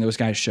was getting those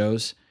guys'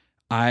 shows.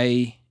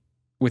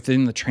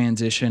 Within the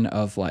transition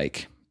of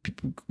like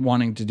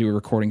wanting to do a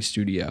recording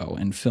studio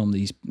and film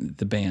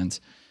the bands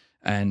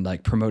and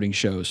like promoting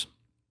shows,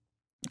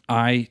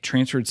 I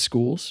transferred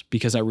schools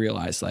because I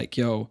realized like,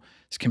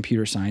 this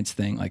computer science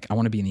thing, like I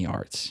want to be in the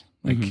arts,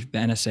 like the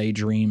NSA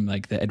dream,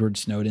 like the Edward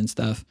Snowden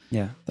stuff.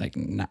 Like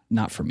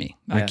not for me.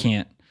 I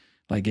can't,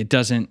 like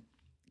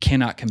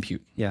cannot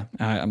compute.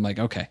 I'm like,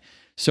 okay.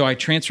 So I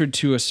transferred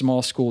to a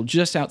small school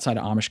just outside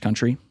of Amish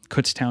country,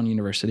 Kutztown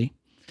University,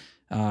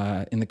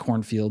 in the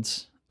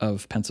cornfields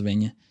of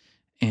Pennsylvania,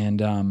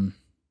 and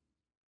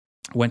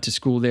went to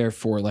school there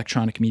for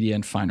electronic media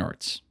and fine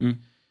arts.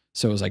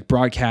 So it was like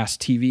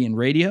broadcast, TV, and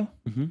radio,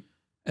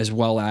 as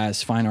well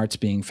as fine arts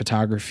being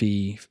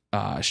photography,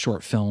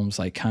 short films,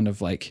 like kind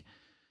of like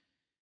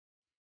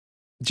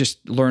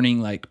just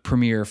learning like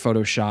Premiere,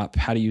 Photoshop,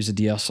 how to use a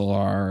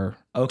DSLR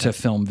to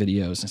film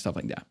videos and stuff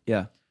like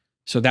that.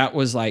 So that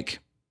was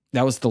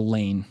the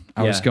lane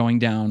I was going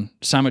down,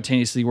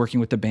 simultaneously working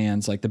with the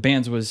bands. Like the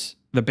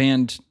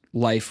band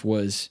life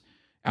was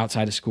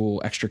outside of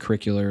school,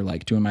 extracurricular,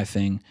 like doing my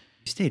thing.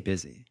 You stayed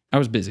busy. I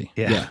was busy.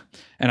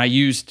 And I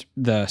used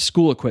the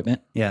school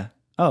equipment.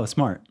 Oh,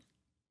 smart.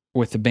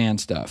 With the band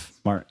stuff.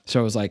 Smart. So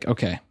I was like,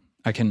 okay,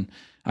 I can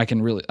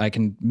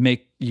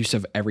make use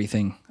of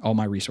everything, all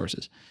my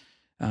resources.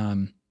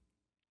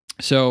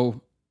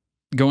 So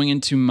going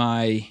into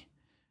my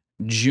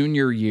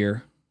senior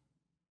year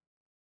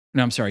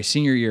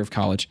of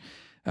college,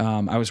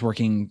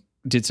 I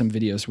did some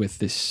videos with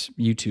this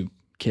YouTube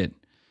kid.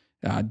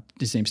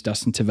 His name's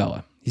Dustin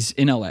Tavella. He's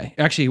in LA.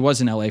 Actually, he was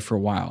in LA for a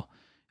while.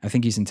 I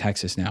think he's in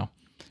Texas now.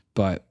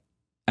 But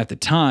at the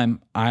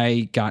time,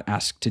 I got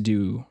asked to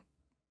do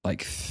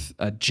like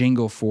a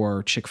jingle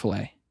for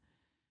Chick-fil-A.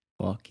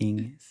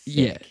 Fucking sick.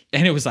 Yeah.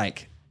 And it was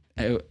like,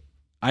 I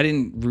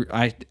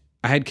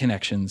had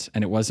connections,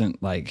 and it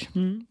wasn't like,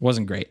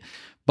 wasn't great.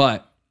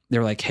 But they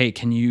were like, hey,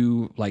 can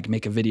you like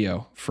make a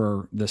video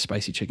for the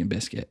spicy chicken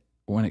biscuit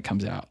when it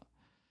comes out?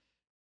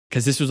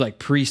 Because this was like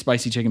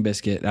pre-spicy chicken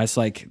biscuit. That's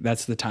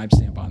the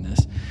timestamp on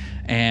this.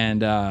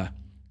 And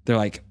they're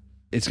like,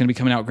 it's going to be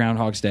coming out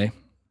Groundhog's Day.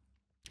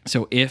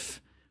 So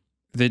if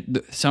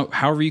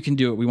however you can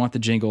do it, we want the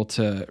jingle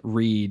to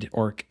read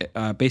or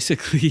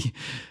basically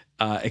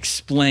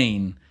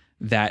explain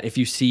that if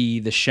you see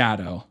the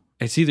shadow,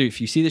 it's either if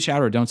you see the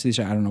shadow or don't see the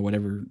shadow. I don't know,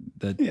 whatever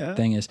the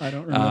thing is. I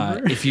don't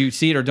remember. If you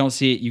see it or don't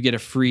see it, you get a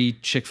free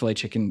Chick-fil-A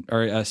chicken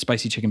or a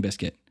spicy chicken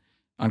biscuit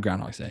on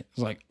Groundhog's Day. I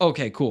was like,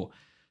 okay, cool.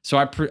 So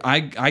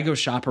I go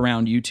shop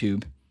around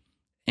YouTube,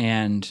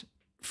 and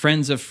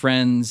friends of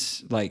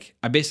friends, like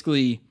I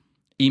basically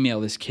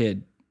email this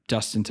kid,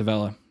 Dustin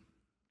Tavella,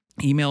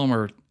 email him,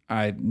 or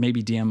I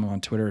maybe DM him on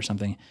Twitter or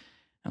something.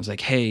 I was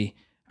like, hey,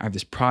 I have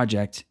this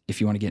project.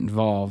 If you want to get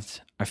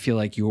involved, I feel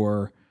like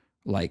your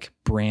like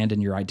brand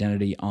and your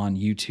identity on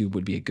YouTube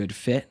would be a good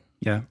fit.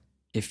 Yeah.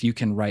 If you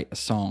can write a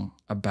song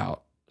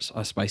about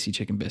a spicy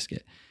chicken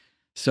biscuit.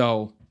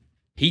 So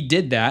he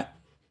did that.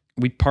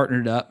 We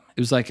partnered up.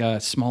 It was like a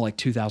small, like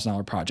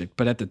 $2,000 project.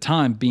 But at the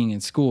time, being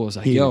in school, it was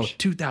like, Huge.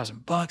 yo,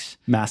 $2,000,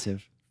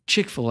 Massive.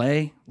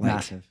 Chick-fil-A, like,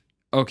 Massive.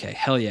 Okay,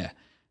 hell yeah.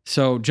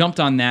 So jumped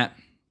on that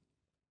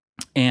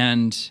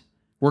and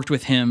worked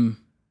with him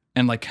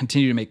and like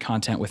continued to make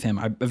content with him.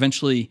 I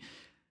eventually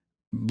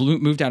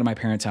moved out of my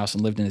parents' house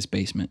and lived in his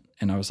basement.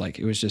 And I was like,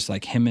 it was just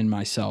like him and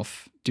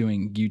myself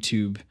doing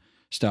YouTube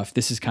stuff.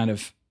 This is kind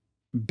of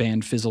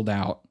band fizzled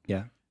out.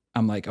 Yeah.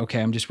 I'm like,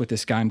 okay, I'm just with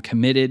this guy. I'm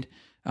committed.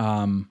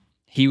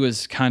 He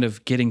was kind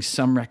of getting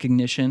some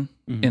recognition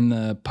in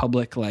the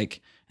public,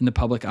 like in the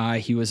public eye.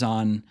 He was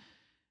on,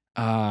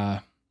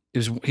 he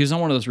was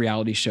on one of those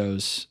reality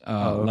shows,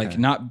 like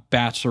not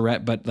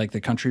Bachelorette, but like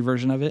the country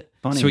version of it.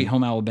 Funny. Sweet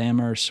Home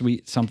Alabama or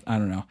I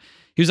don't know.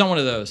 He was on one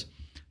of those.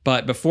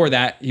 But before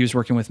that, he was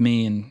working with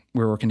me and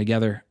we were working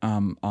together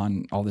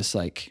on all this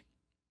like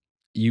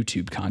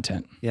YouTube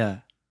content. Yeah.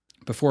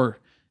 Before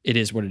it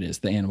is what it is,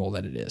 the animal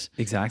that it is.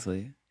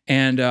 Exactly.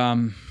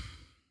 And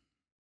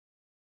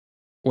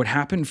what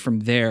happened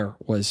from there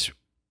was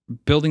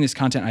building this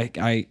content.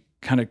 I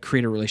kind of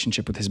created a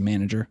relationship with his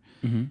manager,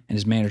 and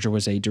his manager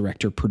was a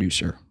director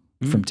producer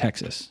from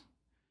Texas,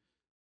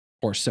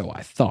 or so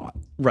I thought.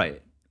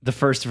 Right. The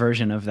first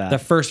version of that. The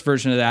first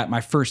version of that,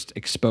 my first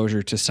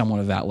exposure to someone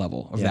of that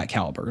level, of that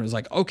caliber. It was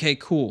like, okay,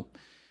 cool.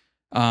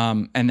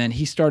 And then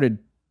he started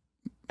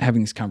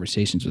having these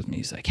conversations with me.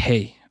 He's like,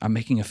 hey, I'm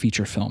making a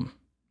feature film.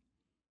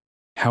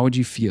 How would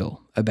you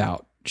feel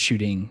about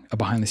shooting a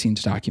behind the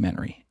scenes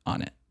documentary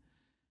on it?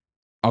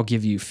 I'll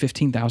give you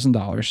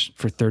 $15,000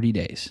 for 30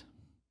 days.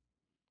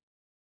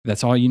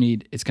 That's all you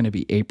need. It's going to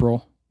be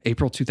April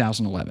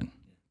 2011.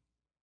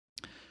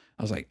 I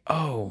was like,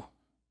 oh,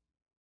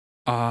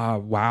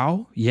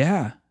 wow.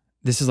 Yeah.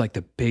 This is like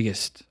the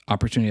biggest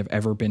opportunity I've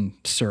ever been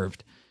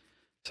served.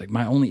 It's like,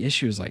 my only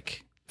issue is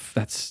like,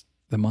 that's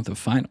the month of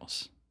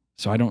finals.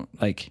 So I don't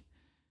like,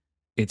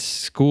 it's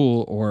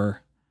school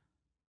or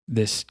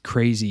this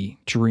crazy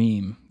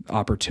dream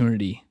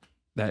opportunity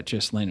that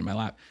just landed in my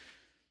lap.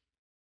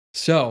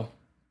 So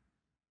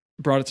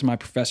brought it to my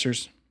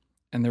professors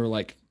and they were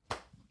like,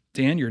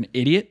 Dan, you're an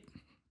idiot.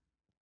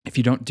 If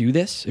you don't do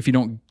this, if you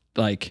don't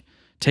like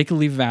take a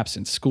leave of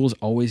absence, school's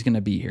always going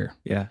to be here.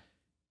 Yeah.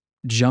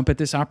 Jump at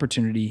this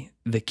opportunity.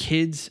 The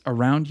kids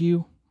around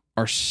you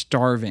are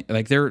starving.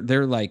 Like they're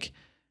like,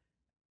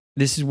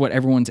 this is what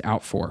everyone's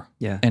out for.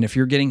 Yeah. And if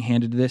you're getting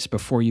handed this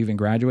before you even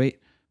graduate,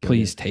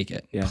 please take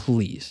it. Yeah.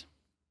 Please.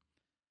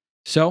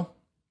 So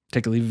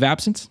take a leave of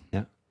absence.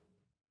 Yeah.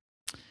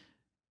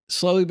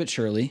 Slowly but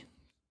surely,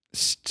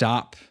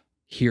 stop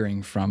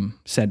hearing from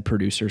said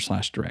producer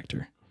 /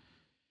 director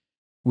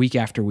week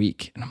after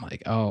week. And I'm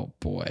like, oh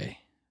boy.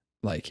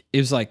 Like it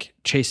was like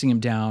chasing him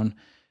down.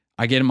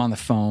 I get him on the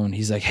phone.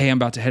 He's like, hey, I'm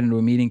about to head into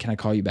a meeting. Can I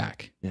call you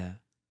back? Yeah.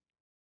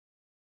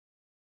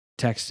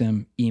 Text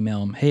him,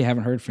 email him. Hey,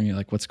 haven't heard from you.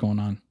 Like, what's going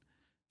on?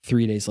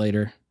 3 days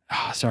later.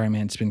 Oh, sorry,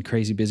 man. It's been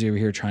crazy busy over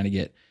here trying to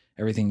get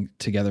everything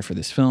together for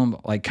this film.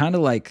 Like kind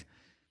of like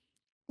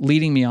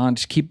leading me on,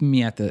 just keeping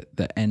me at the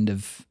end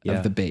of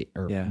the bait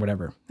or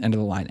whatever, end of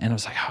the line. And I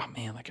was like, oh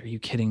man, like, are you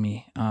kidding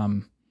me?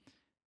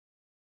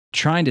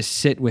 Trying to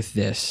sit with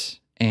this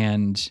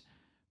and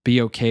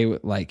be okay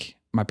with like,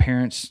 my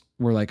parents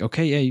were like,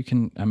 okay, yeah, you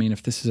can, I mean,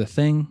 if this is a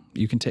thing,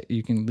 you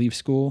can leave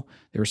school.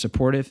 They were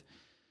supportive.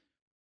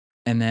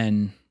 And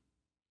then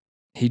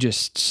he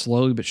just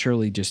slowly but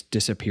surely just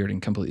disappeared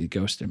and completely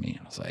ghosted me.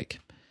 I was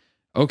like,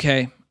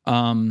 okay,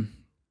 I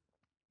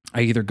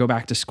either go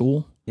back to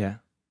school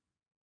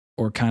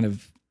or kind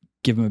of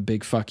give him a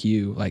big fuck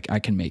you. Like, I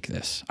can make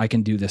this. I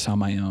can do this on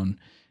my own.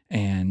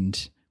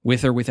 And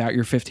with or without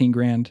your 15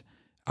 grand,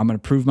 I'm going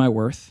to prove my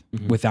worth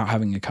without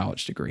having a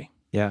college degree.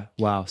 Yeah.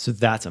 Wow. So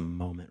that's a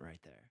moment right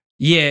there.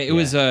 Yeah. It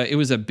was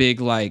a big,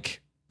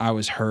 like, I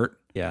was hurt.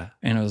 Yeah.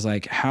 And I was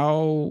like,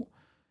 how,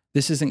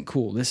 this isn't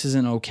cool. This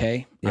isn't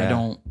okay. Yeah. I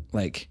don't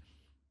like,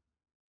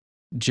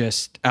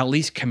 just at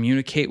least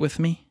communicate with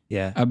me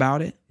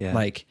about it. Yeah.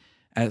 Like,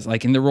 as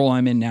like in the role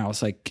I'm in now,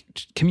 it's like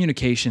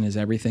communication is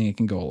everything. It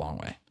can go a long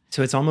way.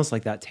 So it's almost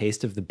like that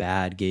taste of the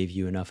bad gave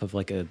you enough of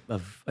like a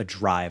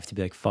drive to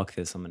be like, fuck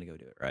this, I'm going to go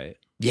do it. Right.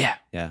 Yeah.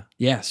 Yeah.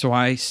 Yeah. So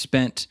I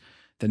spent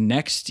the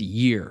next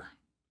year,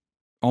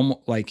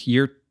 almost like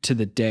year to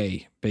the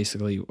day,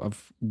 basically,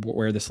 of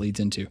where this leads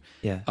into.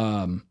 Yeah.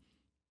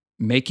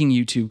 Making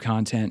YouTube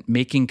content,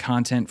 making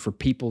content for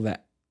people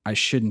that I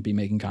shouldn't be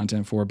making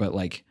content for, but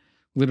like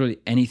literally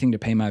anything to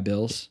pay my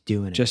bills.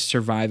 Doing it. Just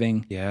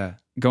surviving. Yeah.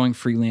 Going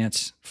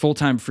freelance,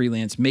 full-time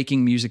freelance,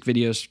 making music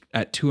videos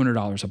at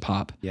 $200 a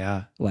pop.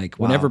 Yeah. Like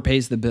whatever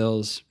pays the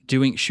bills,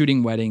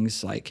 shooting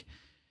weddings. Like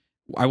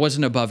I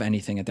wasn't above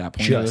anything at that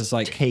point. It was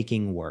like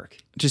taking work,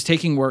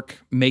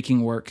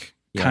 making work,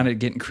 kind of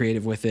getting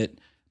creative with it,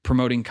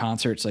 promoting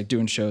concerts, like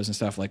doing shows and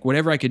stuff, like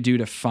whatever I could do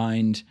to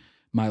find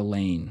my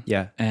lane.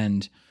 Yeah.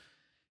 And,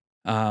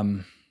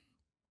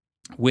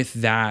 with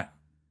that,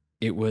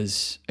 it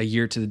was a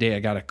year to the day I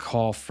got a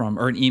call from,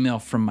 or an email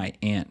from my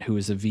aunt, who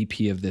was a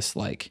VP of this,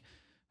 like,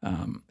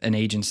 an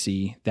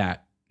agency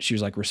that she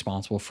was like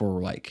responsible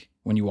for, like,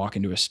 when you walk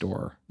into a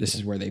store, this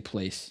is where they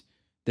place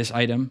this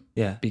item.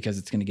 Yeah. Because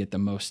it's going to get the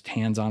most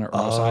hands on it or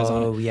most eyes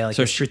on it. Oh, yeah. Like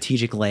so the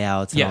strategic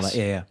layouts and all that.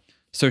 Yeah. Yeah.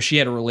 So she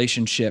had a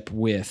relationship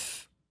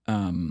with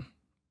an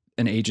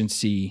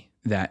agency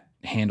that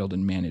handled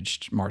and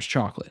managed Mars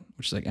chocolate,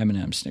 which is like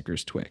M&M's,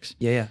 Snickers, Twix.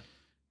 Yeah. Yeah.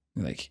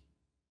 Like,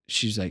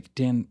 she's like,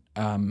 Dan,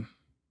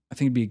 I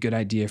think it'd be a good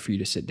idea for you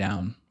to sit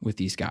down with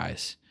these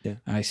guys. Yeah.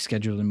 I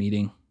scheduled a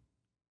meeting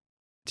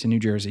to New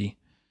Jersey,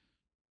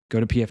 go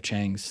to PF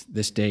Chang's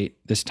this date,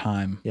 this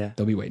time. Yeah.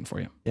 They'll be waiting for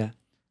you. Yeah.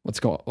 Let's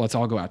go. Let's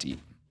all go out to eat.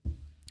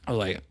 I was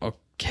like,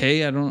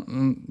 okay,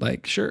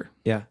 like, sure.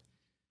 Yeah.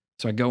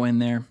 So I go in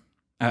there.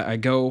 I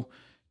go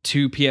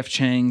to PF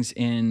Chang's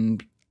in,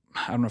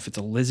 I don't know if it's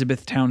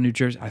Elizabethtown, New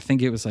Jersey. I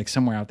think it was like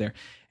somewhere out there.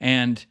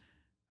 And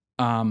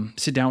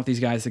sit down with these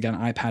guys. They got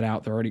an iPad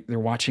out. They're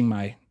watching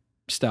my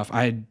stuff.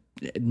 I had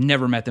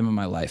never met them in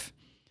my life.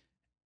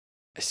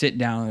 I sit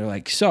down. They're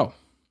like, so,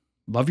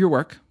 love your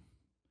work.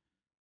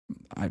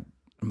 I'm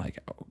like,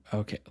 oh,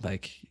 okay.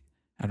 Like,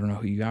 I don't know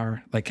who you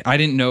are. Like, I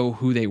didn't know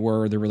who they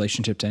were, their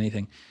relationship to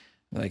anything.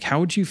 Like,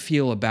 how would you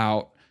feel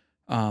about,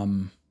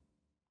 well,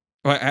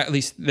 at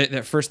least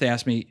at first they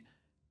asked me,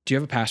 do you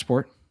have a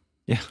passport?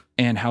 Yeah.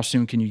 And how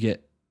soon can you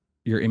get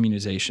your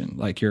immunization?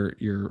 Like your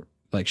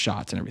like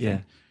shots and everything.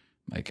 Yeah.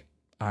 Like,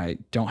 I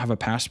don't have a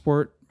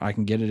passport. I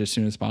can get it as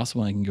soon as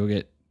possible. I can go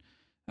get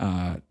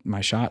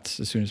my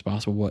shots as soon as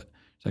possible. What?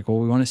 It's like, well,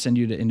 we want to send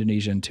you to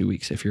Indonesia in 2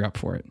 weeks if you're up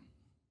for it. I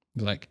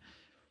was like,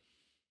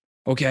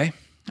 okay.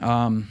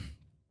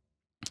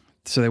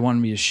 So they wanted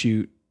me to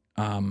shoot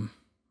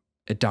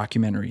a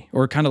documentary,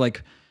 or kind of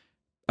like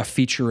a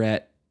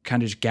featurette,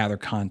 kind of just gather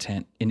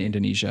content in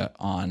Indonesia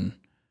on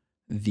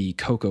the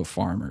cocoa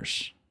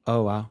farmers.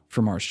 Oh, wow.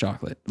 For Mars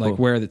chocolate, like Cool.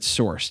 where that's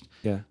sourced.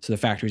 Yeah. So the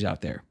factory's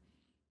out there.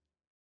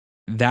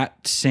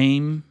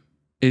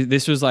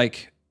 This was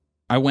like,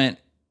 I went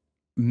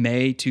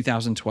May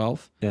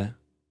 2012. Yeah.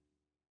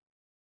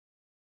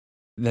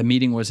 The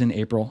meeting was in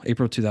April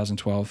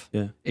 2012.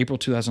 Yeah. April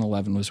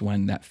 2011 was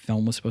when that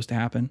film was supposed to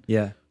happen.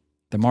 Yeah.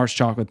 The Mars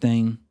chocolate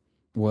thing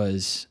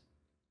was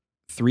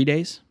 3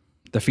 days.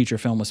 The feature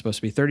film was supposed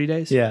to be 30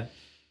 days. Yeah.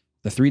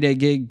 The 3-day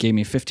gig gave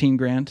me 15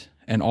 grand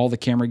and all the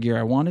camera gear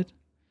I wanted.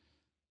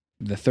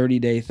 The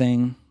 30-day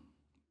thing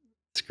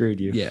Screwed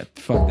you. Yeah,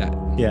 fuck that.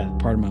 Yeah.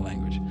 Pardon my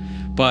language.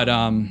 But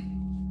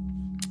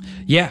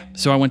yeah,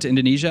 so I went to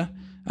Indonesia.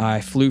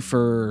 I flew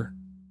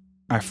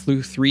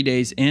 3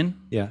 days in.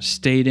 Yeah.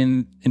 Stayed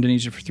in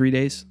Indonesia for 3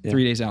 days. Yeah.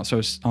 3 days out. So I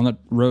was on the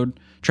road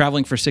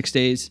traveling for 6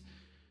 days.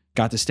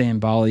 Got to stay in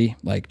Bali,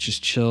 like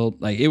just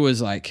chilled. Like it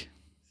was like,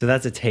 so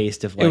that's a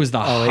taste of like, it was the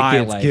high it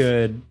gets life.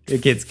 good.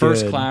 It gets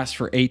first good. class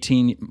for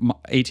 18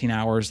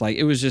 hours. Like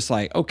it was just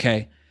like,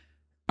 okay,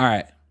 all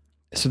right.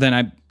 So then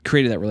I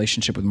created that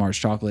relationship with Mars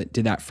Chocolate,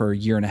 did that for a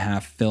year and a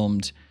half,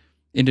 filmed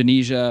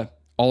Indonesia,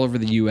 all over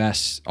the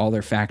US, all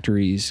their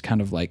factories,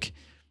 kind of like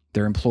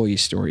their employee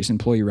stories,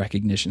 employee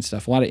recognition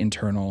stuff, a lot of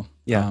internal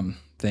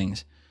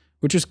things,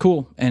 which was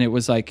cool. And it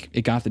was like,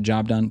 it got the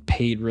job done,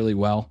 paid really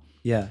well.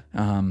 Yeah.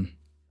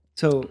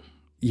 So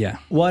yeah.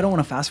 Well, I don't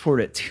want to fast forward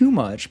it too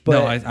much, but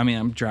no, I mean,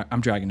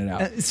 I'm dragging it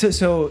out.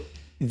 So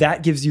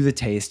that gives you the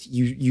taste.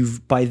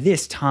 You've by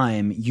this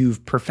time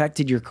you've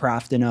perfected your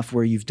craft enough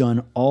where you've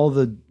done all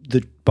the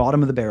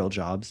bottom of the barrel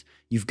jobs.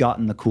 You've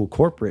gotten the cool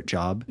corporate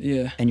job.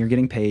 Yeah. And you're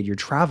getting paid. You're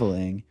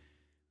traveling.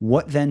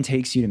 What then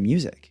takes you to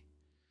music?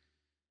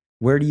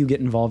 Where do you get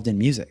involved in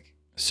music?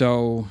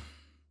 So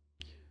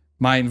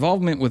my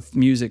involvement with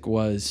music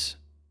was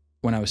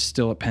when I was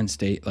still at Penn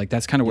State. Like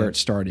that's kind of where it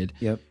started.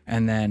 Yep.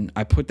 And then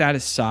I put that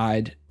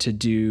aside to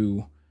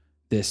do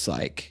this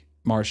like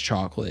Mars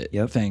Chocolate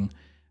thing.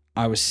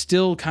 I was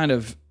still kind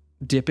of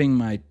dipping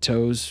my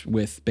toes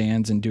with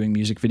bands and doing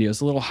music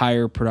videos, a little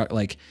higher product.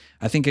 Like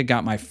I think I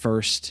got my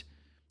first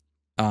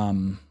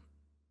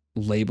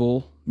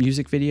label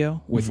music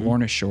video with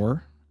Lorna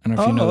Shore. I don't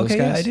know if you know those guys.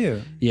 Yeah, I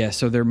do. Yeah,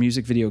 so their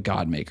music video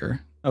Godmaker.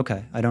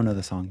 Okay, I don't know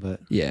the song,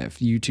 but yeah,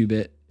 if you YouTube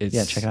it,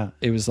 check it out.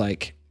 It was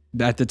like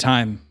at the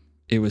time,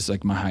 it was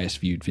like my highest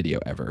viewed video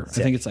ever.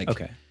 Sick. I think it's like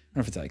okay. I don't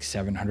know if it's like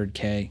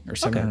 700K or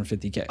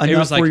 750K. Enough it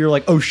was like, where you're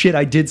like, oh shit,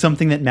 I did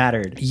something that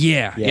mattered.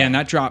 Yeah, and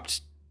that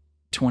dropped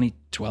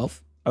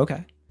 2012.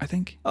 Okay, I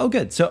think. Oh,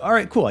 good. So all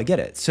right, cool. I get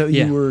it. So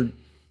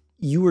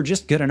you were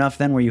just good enough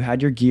then where you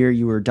had your gear,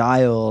 you were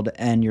dialed,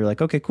 and you're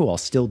like, okay, cool. I'll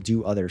still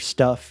do other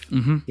stuff.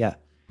 Mm-hmm. Yeah.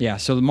 Yeah.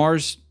 So the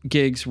Mars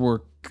gigs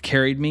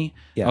carried me.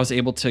 Yeah. I was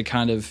able to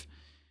kind of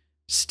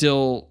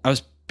I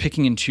was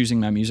picking and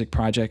choosing my music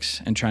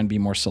projects and trying to be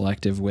more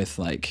selective with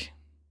like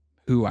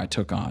who I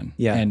took on.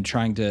 Yeah. And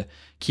trying to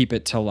keep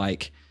it to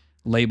like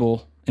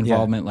label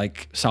involvement,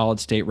 like Solid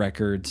State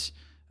Records.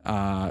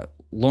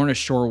 Lorna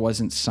Shore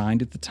wasn't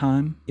signed at the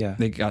time. Yeah.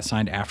 They got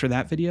signed after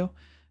that video.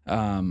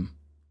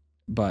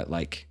 But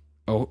like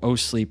Oh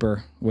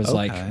Sleeper was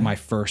like my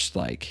first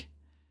like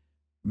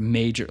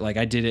major, like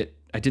I did it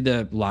I did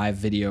the live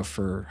video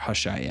for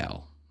Hush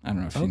IL. I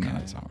don't know if you know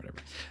that song or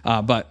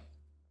whatever. But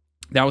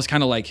that was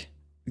kind of like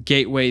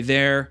gateway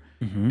there.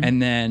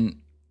 And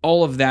then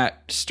all of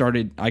that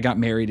started, I got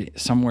married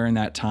somewhere in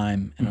that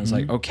time. And I was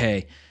like,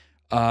 okay,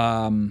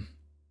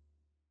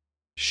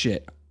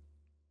 shit,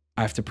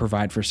 I have to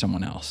provide for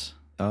someone else.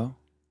 Oh.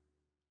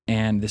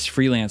 And this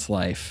freelance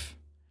life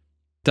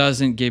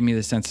doesn't give me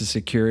the sense of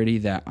security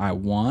that I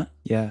want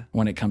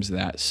when it comes to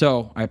that.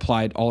 So I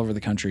applied all over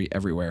the country,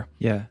 everywhere.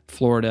 Yeah.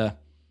 Florida,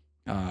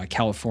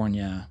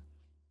 California,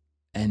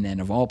 and then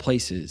of all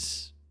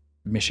places,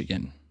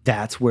 Michigan.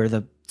 That's where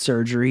the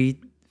surgery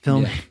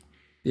film.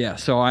 Yeah.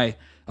 So I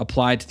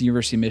applied to the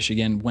University of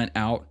Michigan, went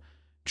out,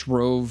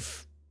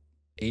 drove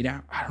 8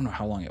 hours. I don't know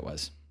how long it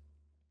was.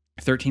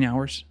 13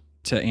 hours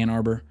to Ann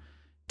Arbor,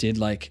 did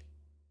like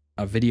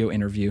a video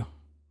interview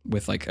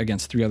with like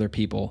against 3 other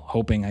people,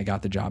 hoping I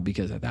got the job,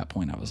 because at that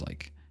point I was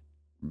like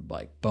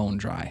bone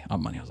dry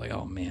on money. I was like,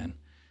 oh man,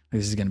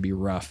 this is going to be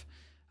rough.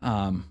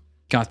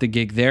 Got the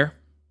gig there,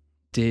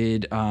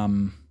 did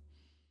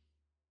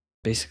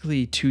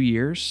basically 2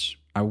 years.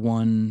 I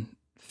won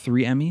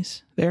 3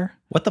 Emmys there.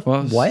 What the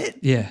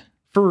what? Yeah.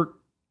 For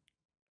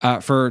a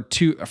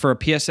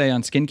PSA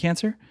on skin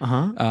cancer,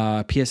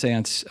 PSA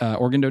on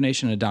organ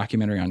donation, and a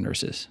documentary on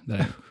nurses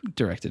that I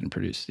directed and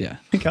produced. Yeah.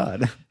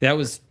 God. That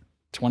was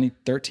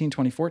 2013,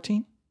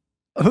 2014.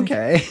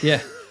 Okay.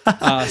 Yeah.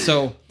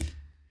 So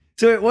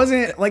it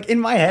wasn't like, in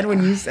my head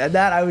when you said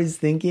that, I was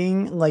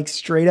thinking like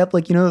straight up,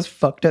 like, you know, those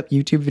fucked up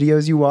YouTube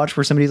videos you watch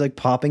where somebody's like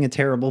popping a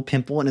terrible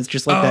pimple and it's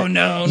just like,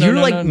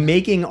 you're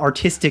making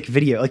artistic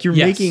video. Like you're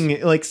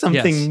making like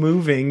something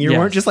moving. You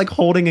weren't just like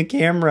holding a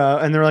camera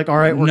and they're like, all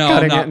right, we're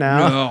cutting it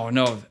now.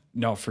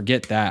 No,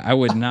 forget that. I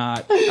wouldn't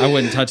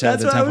touch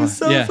that. That's why I was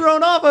so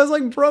thrown off. I was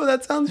like, bro,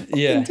 that sounds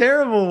fucking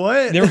terrible.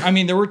 What?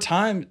 There were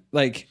times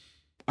like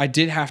I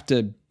did have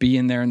to be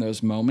in there in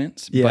those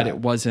moments, but it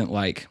wasn't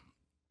like,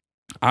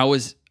 I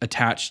was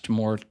attached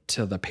more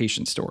to the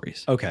patient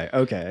stories. Okay.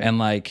 And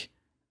like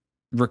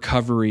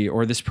recovery,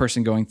 or this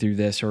person going through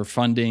this, or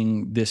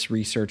funding this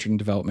research and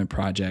development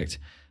project,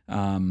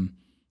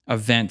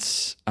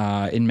 events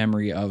in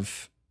memory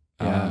of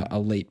a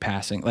late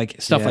passing, like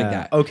stuff like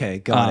that. Okay,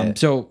 got it.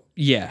 So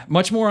yeah,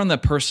 much more on the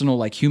personal,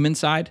 like human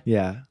side.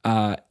 Yeah.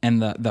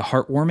 And the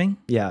heartwarming.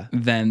 Yeah.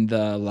 Than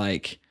the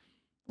like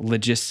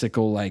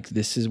logistical, like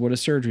this is what a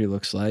surgery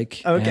looks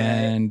like. Okay.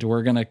 And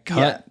we're gonna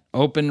cut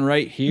open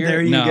right here.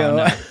 There you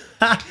go.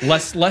 No.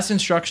 less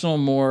instructional,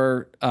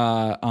 more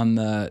on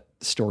the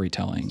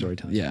storytelling.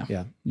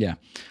 Yeah.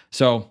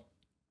 So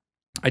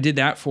I did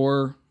that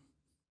for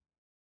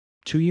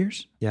 2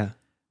 years. Yeah.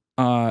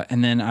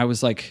 And then I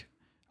was like,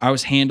 I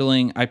was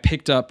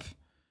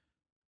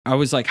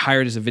like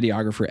hired as a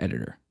videographer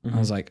editor. I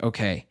was like,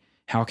 okay,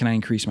 how can I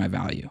increase my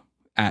value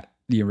at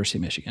the University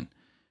of Michigan?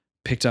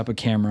 Picked up a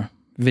camera,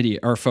 video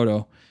or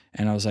photo,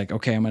 and I was like,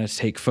 okay, I'm going to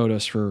take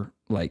photos for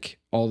like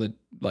all the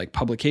like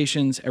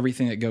publications,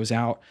 everything that goes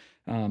out.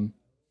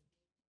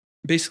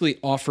 Basically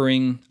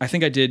offering, I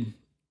think I did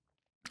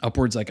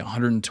upwards like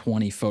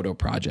 120 photo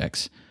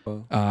projects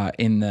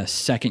in the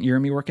second year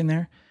of me working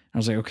there. I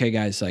was like, okay,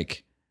 guys,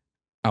 like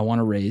I want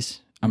to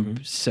raise.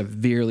 I'm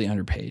severely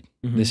underpaid.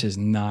 This is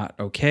not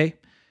okay.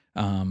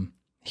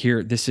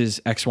 Here, this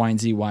is X, Y, and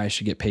Z, why I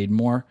should get paid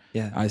more.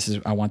 Yeah.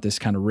 I want this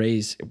kind of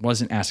raise. It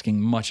wasn't asking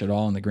much at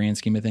all in the grand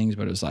scheme of things,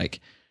 but it was like,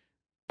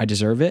 I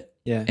deserve it.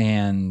 Yeah.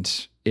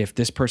 And if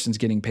this person's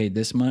getting paid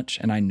this much,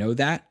 and I know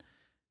that,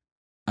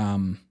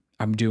 I'm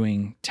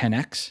doing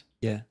 10X.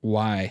 Yeah.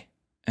 Why?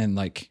 And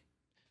like,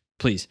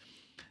 please.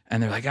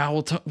 And they're like,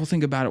 oh, we'll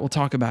think about it. We'll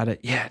talk about it.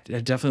 Yeah,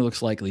 it definitely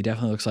looks likely.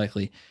 Definitely looks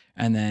likely.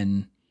 And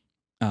then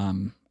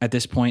at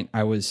this point,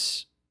 I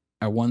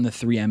won the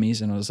 3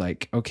 Emmys, and I was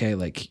like, okay,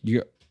 like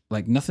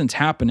nothing's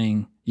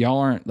happening. Y'all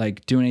aren't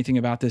like doing anything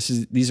about this.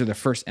 These are the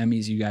first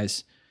Emmys you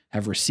guys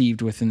have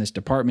received within this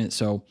department.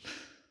 So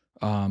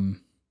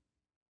I'm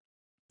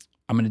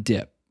going to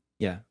dip.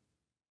 Yeah.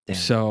 Damn.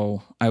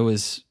 So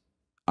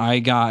I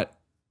got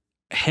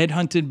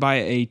headhunted by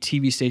a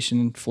TV station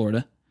in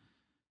Florida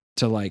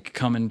to like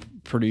come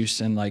and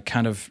produce and like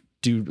kind of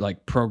do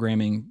like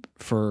programming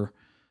for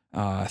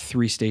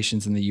 3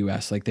 stations in the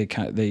US. Like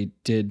they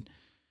did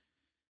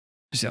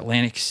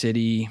Atlantic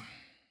City,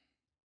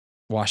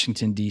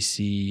 Washington,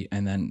 DC,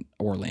 and then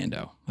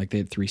Orlando. Like they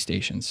had 3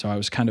 stations. So I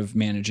was kind of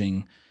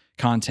managing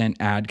content,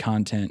 ad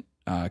content,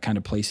 kind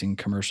of placing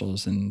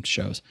commercials and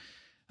shows,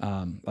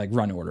 like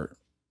run order,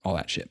 all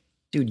that shit.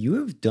 Dude, you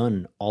have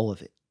done all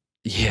of it.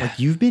 Yeah. Like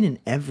you've been in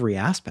every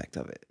aspect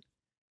of it.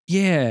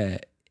 Yeah.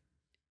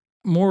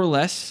 More or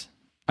less.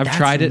 I've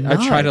tried it.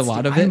 I've tried a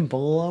lot of it. I'm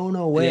blown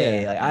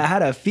away. Yeah. Like I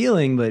had a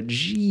feeling, but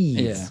geez.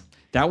 Yeah.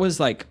 That was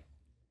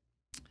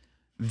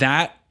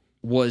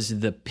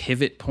the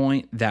pivot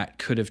point that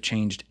could have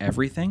changed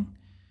everything.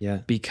 Yeah.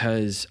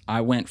 Because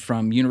I went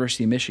from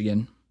University of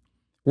Michigan,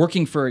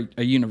 working for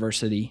a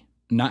university,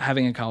 not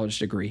having a college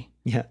degree.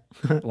 Yeah.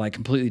 Like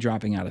completely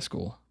dropping out of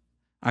school.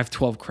 I have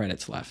 12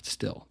 credits left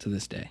still to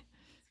this day.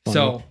 Funny.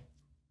 So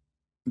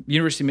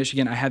University of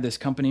Michigan, I had this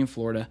company in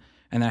Florida,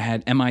 And then I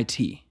had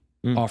MIT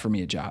offer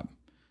me a job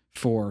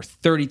for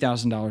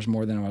 $30,000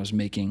 more than I was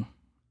making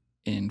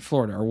in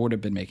Florida, or would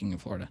have been making in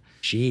Florida.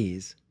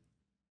 Jeez.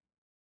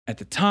 At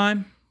the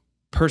time,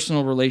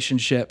 personal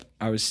relationship,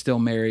 I was still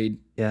married.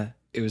 Yeah.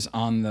 It was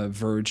on the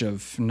verge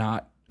of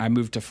not, I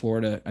moved to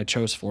Florida. I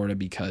chose Florida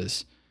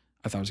because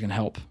I thought it was going to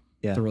help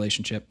the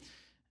relationship,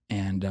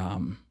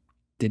 and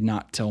did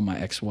not tell my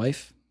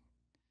ex-wife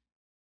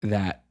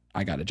that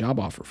I got a job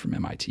offer from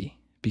MIT,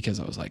 because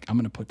I was like, I'm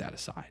going to put that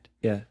aside.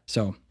 Yeah.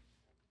 So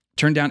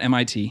turned down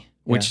MIT,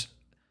 which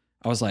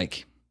I was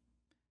like,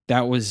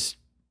 that was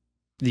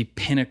the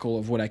pinnacle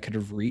of what I could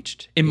have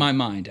reached in my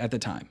mind at the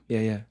time. Yeah.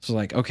 Yeah. So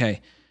like,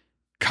 okay,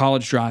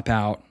 college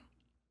dropout,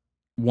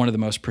 one of the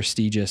most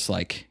prestigious,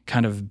 like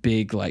kind of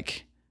big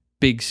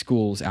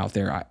schools out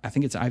there. I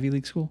think it's Ivy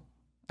League school.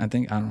 I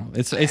don't know.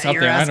 It's up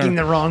You're there. asking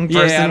the wrong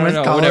person with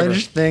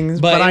college things,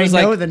 but I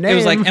know the name. It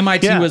was like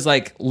MIT was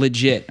like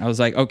legit. I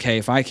was like, okay,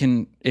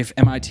 if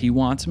MIT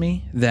wants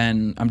me,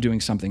 then I'm doing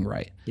something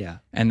right. Yeah.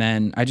 And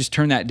then I just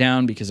turned that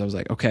down because I was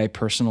like, okay,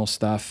 personal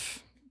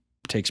stuff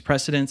takes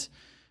precedence.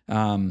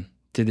 Did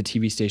the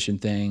TV station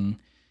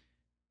thing.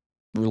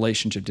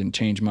 Relationship didn't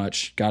change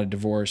much. Got a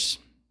divorce.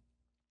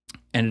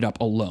 Ended up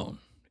alone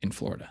in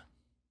Florida.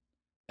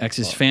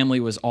 Ex's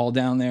family was all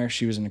down there.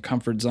 She was in a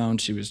comfort zone.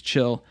 She was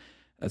chill.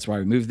 That's why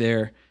we moved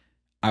there.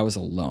 I was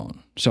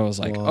alone. So I was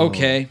like,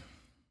 okay,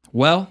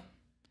 well,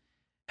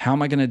 how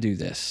am I going to do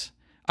this?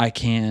 I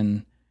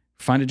can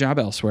find a job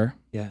elsewhere.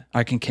 Yeah.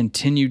 I can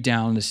continue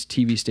down this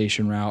TV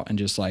station route and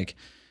just like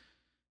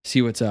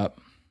see what's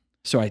up.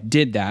 So I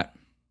did that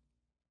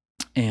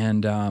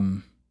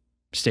and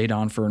stayed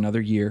on for another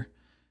year.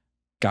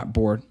 Got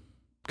bored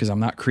because I'm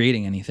not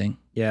creating anything.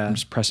 Yeah. I'm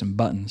just pressing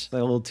buttons. It's a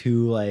little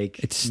too like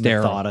it's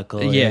sterile.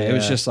 Methodical. Yeah, it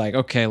was just like,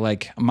 okay,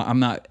 like I'm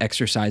not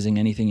exercising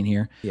anything in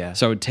here. Yeah.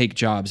 So I would take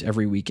jobs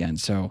every weekend.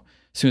 So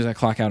as soon as I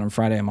clock out on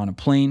Friday, I'm on a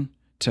plane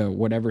to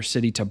whatever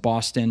city, to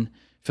Boston,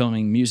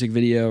 filming music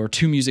video or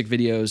 2 music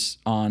videos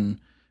on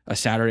a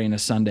Saturday and a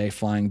Sunday,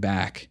 flying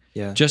back.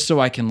 Yeah. Just so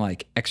I can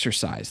like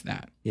exercise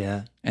that.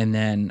 Yeah. And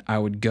then I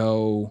would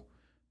go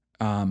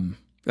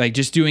like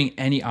just doing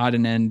any odds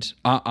and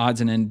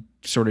end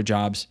sort of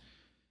jobs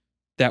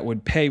that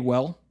would pay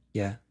well.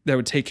 Yeah. That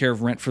would take care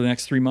of rent for the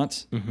next 3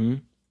 months. Mm-hmm.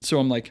 So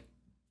I'm like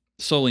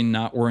slowly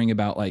not worrying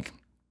about like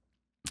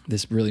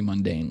this really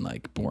mundane,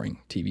 like boring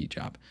TV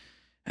job.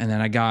 And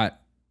then I got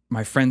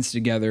my friends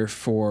together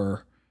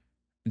for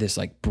this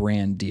like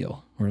brand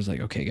deal where I was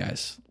like, okay,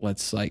 guys,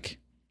 let's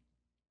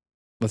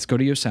go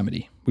to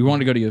Yosemite. We wanted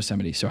to go to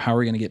Yosemite. So how are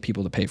we going to get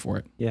people to pay for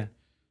it? Yeah.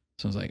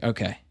 So I was like,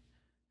 okay.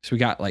 So we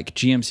got like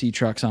GMC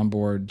trucks on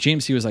board.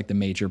 GMC was like the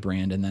major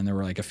brand. And then there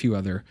were like a few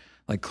other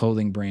like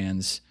clothing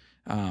brands.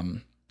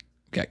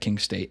 Got King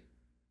State.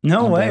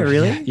 No way,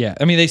 really? Yeah.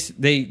 I mean,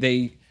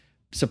 they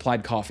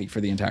supplied coffee for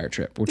the entire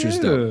trip, which was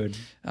dope.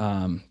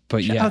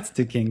 But Shouts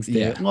to King State.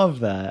 Yeah.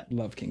 Love that.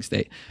 Love King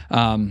State.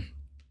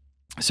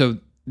 So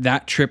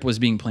that trip was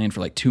being planned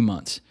for like 2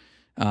 months.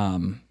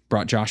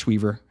 Brought Josh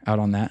Weaver out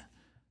on that.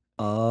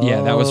 Oh.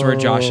 Yeah, that was where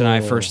Josh and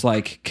I first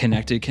like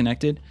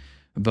connected.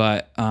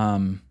 But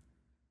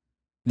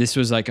this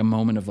was like a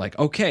moment of like,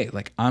 okay,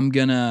 like I want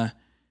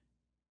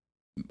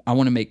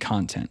to make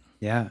content.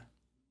 Yeah.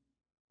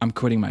 I'm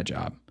quitting my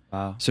job.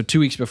 Wow. So 2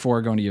 weeks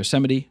before going to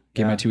Yosemite,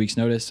 gave my 2 weeks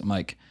notice. I'm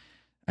like,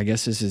 I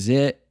guess this is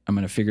it. I'm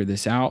going to figure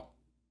this out.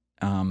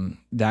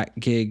 That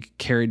gig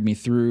carried me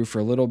through for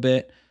a little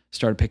bit,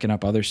 started picking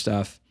up other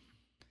stuff.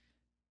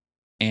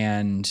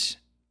 And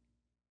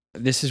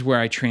this is where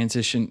I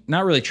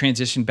not really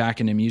transitioned back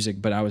into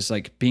music, but I was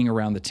like being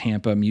around the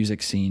Tampa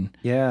music scene.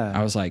 Yeah.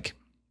 I was like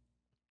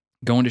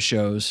going to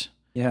shows.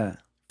 Yeah.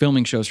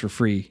 Filming shows for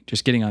free,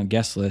 just getting on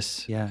guest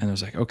lists. Yeah. And I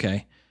was like,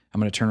 okay, I'm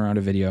going to turn around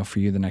a video for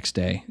you the next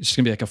day. It's just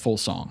going to be like a full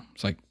song.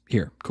 It's like,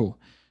 here, cool.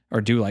 Or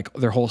do like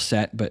their whole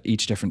set, but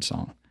each different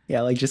song.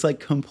 Yeah, like just like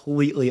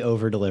completely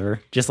over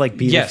deliver. Just like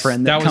be the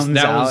friend that comes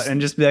that out was,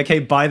 and just be like, hey,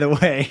 by the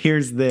way,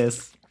 here's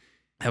this.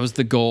 That was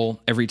the goal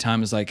every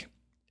time, is like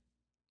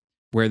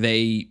where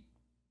they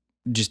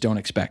just don't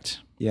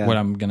expect what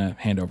I'm going to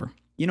hand over.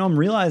 You know, I'm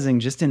realizing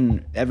just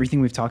in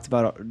everything we've talked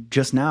about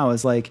just now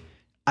is like,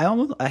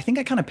 I think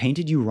I kind of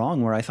painted you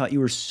wrong where I thought you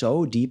were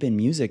so deep in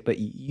music, but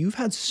you've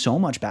had so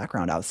much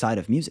background outside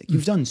of music.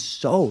 You've done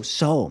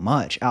so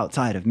much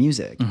outside of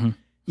music. Mm-hmm.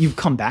 You've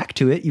come back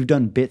to it. You've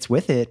done bits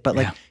with it, but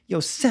like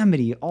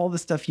Yosemite, all the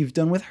stuff you've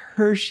done with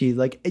Hershey,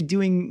 like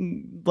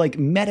doing like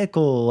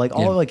medical, like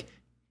all like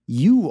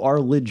you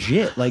are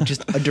legit, like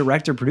just a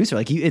director producer.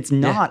 Like it's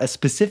not a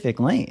specific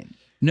lane.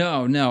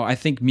 No. I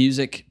think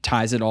music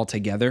ties it all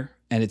together,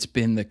 and it's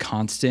been the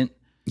constant.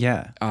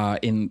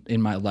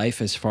 In my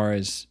life, as far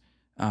as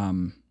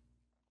kind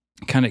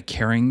of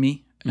carrying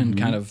me and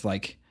kind of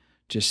like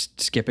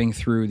just skipping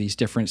through these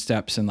different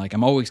steps, and like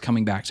I'm always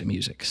coming back to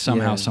music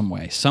somehow, some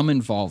way, some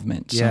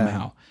involvement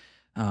somehow.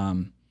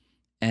 And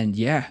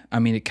I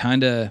mean,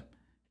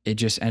 it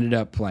just ended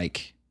up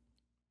like,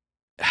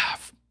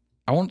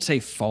 I won't say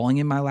falling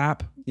in my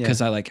lap,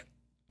 because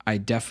I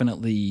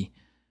definitely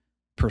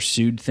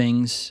pursued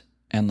things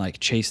and like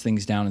chased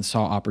things down and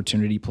saw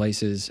opportunity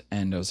places.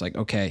 And I was like,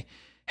 okay,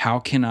 how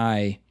can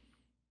I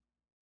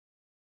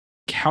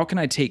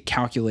take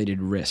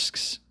calculated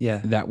risks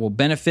that will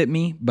benefit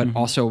me, but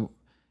also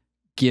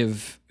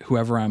give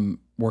whoever I'm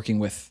working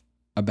with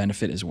a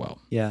benefit as well.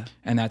 Yeah.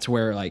 And that's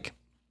where like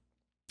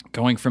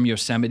going from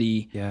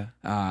Yosemite,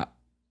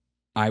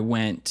 I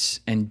went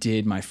and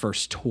did my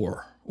first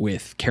tour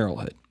with Carol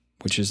Hood,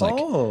 which is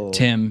like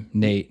Tim,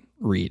 Nate,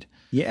 Reed.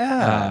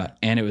 Yeah.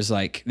 And it was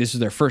like, this was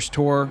their first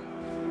tour.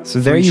 So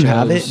there you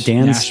have it,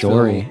 Dan's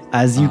story.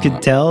 As you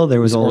could tell,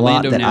 there was a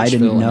lot that I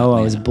didn't know.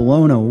 I was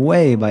blown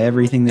away by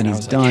everything that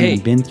he's done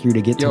and been through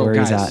to get to where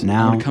he's at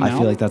now. I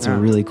feel like that's a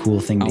really cool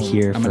thing to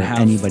hear for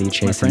anybody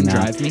chasing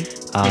that.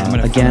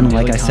 Again,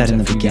 like I said in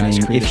the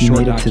beginning, if you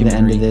made it to the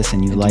end of this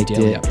and you liked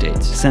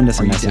it, send us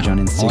a message on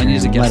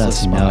Instagram. Let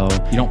us know.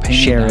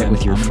 Share it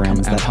with your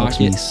friends. That helps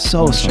me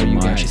so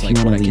much. If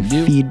you want to leave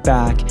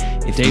feedback,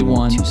 if you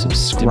want to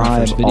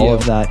subscribe, all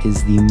of that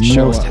is the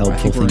most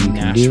helpful thing you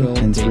can do,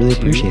 and it's really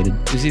appreciated.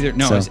 It was either,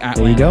 no, so it was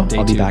Atlanta, there you go. Day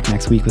I'll be 2. back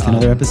next week with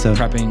another episode.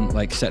 Prepping,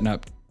 like setting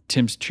up.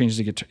 Tim's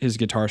changed his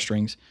guitar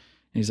strings.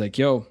 And he's like,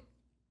 yo,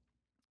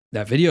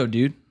 that video,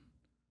 dude.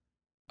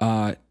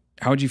 How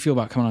would you feel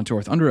about coming on tour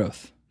with Under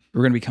Oath?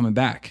 We're going to be coming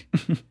back.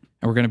 And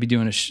we're going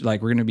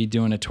to be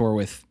doing a tour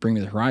with Bring Me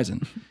the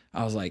Horizon.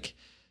 I was like,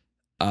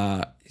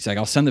 he's like,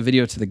 I'll send the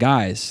video to the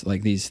guys,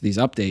 like these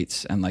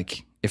updates. And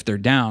like, if they're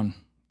down,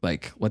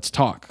 like, let's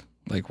talk.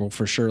 Like, we'll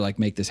for sure like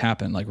make this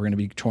happen. Like, we're going to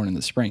be touring in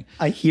the spring.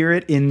 I hear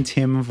it in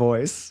Tim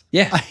voice.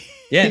 Yeah.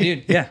 Yeah,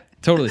 dude. Yeah,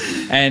 totally.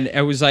 And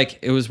it was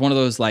one of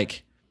those,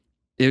 like,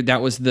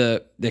 that was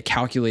the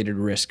calculated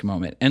risk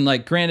moment. And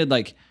like, granted,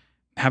 like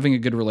having a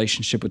good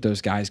relationship with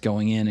those guys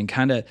going in and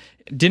kind of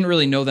didn't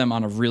really know them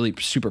on a really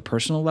super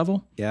personal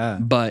level. Yeah.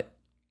 But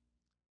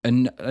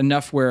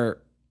enough where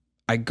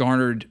I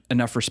garnered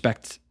enough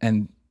respect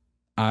and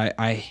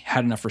I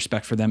had enough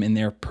respect for them in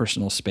their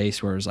personal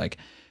space where it was like,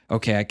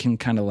 okay, I can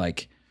kind of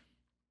like,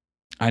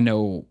 I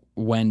know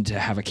when to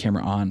have a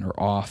camera on or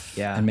off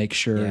and make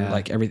sure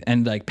like everything,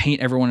 and like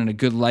paint everyone in a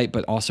good light,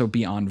 but also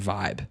be on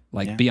vibe,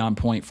 like be on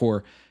point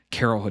for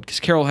Carol Hood. Cause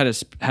Carol Hood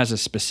has a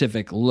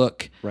specific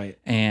look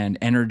and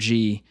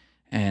energy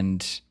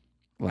and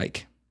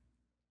like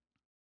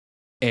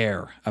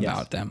air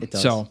about them.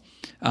 So,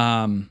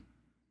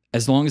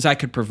 as long as I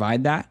could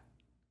provide that,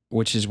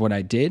 which is what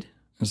I did,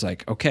 I was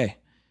like, okay,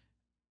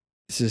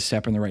 this is a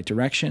step in the right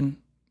direction.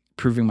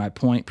 Proving my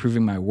point,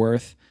 proving my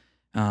worth.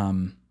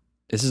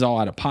 This is all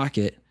out of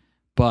pocket,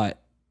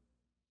 but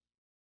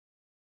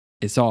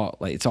it's all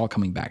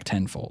coming back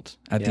tenfold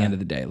at the end of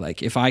the day.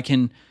 Like if I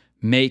can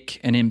make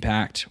an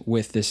impact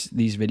with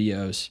these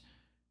videos,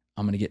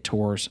 I'm going to get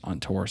tours on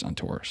tours on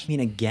tours. I mean,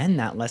 again,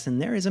 that lesson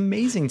there is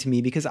amazing to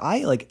me because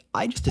I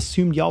just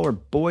assumed y'all were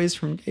boys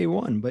from day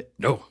one, but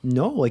no,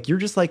 like you're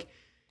just like,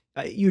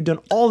 you've done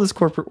all this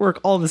corporate work,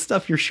 all this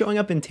stuff. You're showing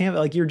up in Tampa,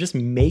 like you're just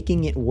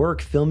making it work,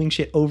 filming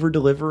shit, over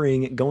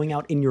delivering, going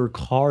out in your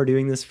car,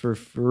 doing this for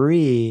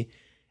free.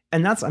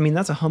 And that's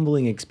a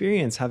humbling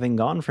experience, having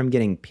gone from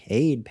getting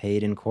paid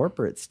in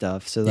corporate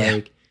stuff. So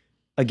like,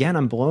 again,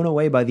 I'm blown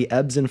away by the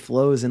ebbs and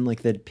flows and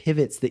like the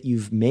pivots that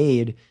you've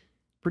made.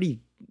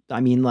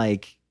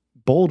 Like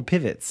bold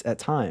pivots at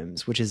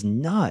times, which is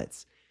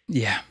nuts.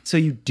 Yeah. So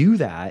you do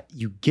that,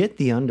 you get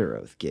the Under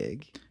Oath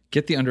gig.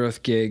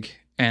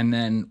 And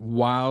then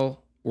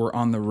while we're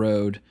on the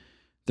road,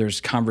 there's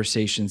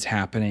conversations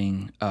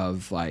happening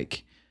of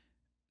like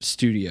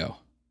studio,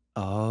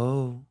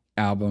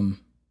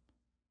 album.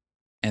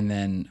 And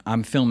then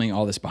I'm filming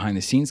all this behind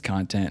the scenes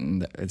content.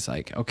 And it's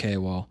like, okay,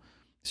 well,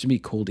 this would be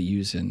cool to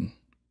use in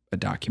a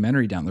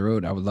documentary down the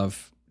road. I would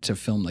love to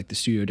film like the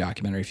studio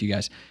documentary. If you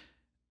guys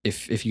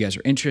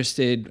are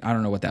interested, I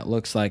don't know what that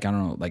looks like. I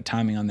don't know, like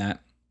timing on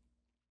that.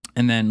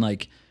 And then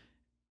like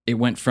it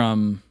went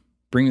from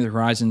Bring Me the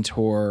Horizon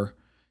tour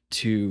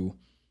to,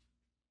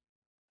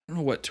 I don't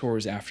know what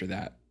tours after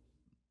that.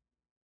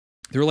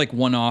 There were like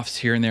one-offs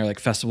here and there, like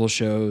festival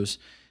shows.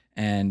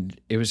 And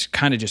it was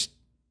kind of just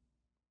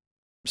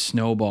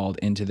snowballed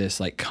into this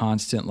like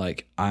constant,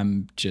 like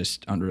I'm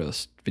just Under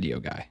Oath video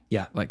guy.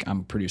 Yeah. Like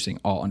I'm producing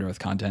all Under Oath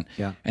content.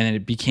 Yeah. And then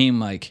it became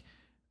like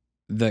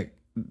the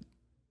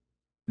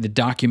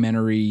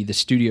documentary, the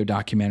studio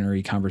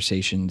documentary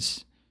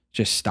conversations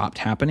just stopped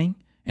happening.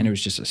 And it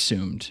was just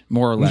assumed,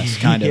 more or less,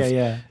 kind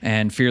of.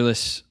 And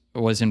Fearless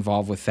was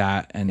involved with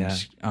that and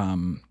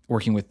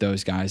working with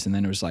those guys. And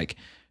then it was like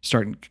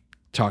starting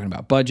talking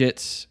about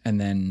budgets. And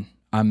then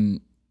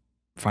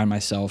find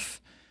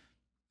myself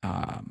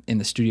in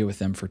the studio with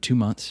them for 2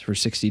 months, for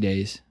 60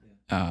 days.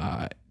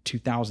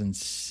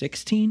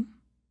 2016?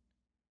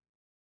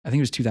 I think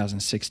it was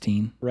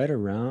 2016. Right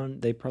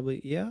around, they probably,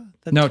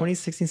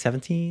 2016,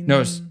 17?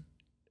 No,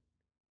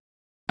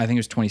 I think it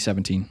was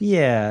 2017.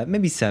 Yeah,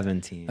 maybe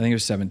 17. I think it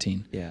was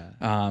 17. Yeah.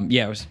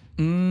 It was,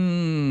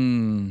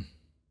 and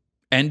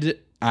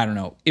I don't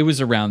know, it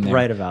was around there.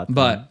 Right about that.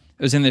 But I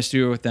was in the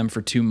studio with them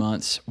for 2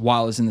 months.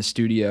 While I was in the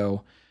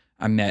studio,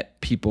 I met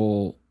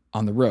people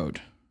on the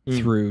road.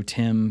 through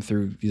Tim,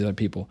 through these other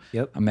people.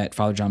 Yep. I met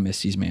Father John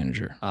Misty's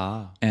manager.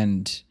 Ah.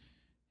 And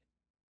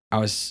I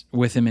was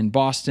with him in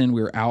Boston.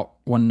 We were out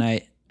one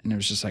night and it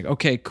was just like,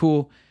 okay,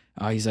 cool.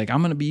 He's like, I'm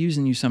going to be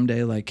using you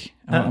someday. Like,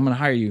 I'm going to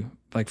hire you,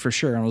 like, for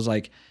sure. And I was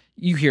like,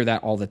 you hear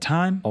that all the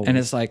time. Always. And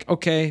it's like,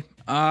 okay,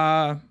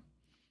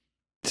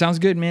 sounds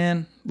good,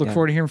 man. Look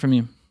forward to hearing from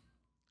you.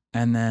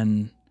 And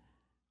then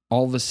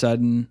all of a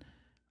sudden,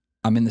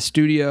 I'm in the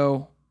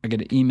studio. I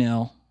get an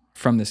email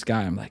from this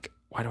guy. I'm like,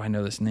 why do I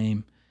know this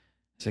name?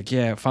 It's like,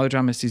 yeah, Father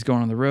John Misty's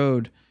going on the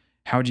road.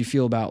 How would you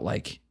feel about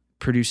like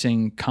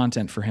producing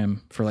content for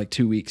him for like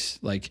 2 weeks?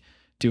 Like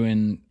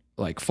doing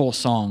like full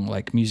song,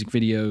 like music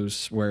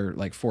videos where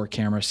like 4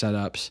 camera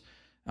setups,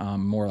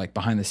 more like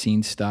behind the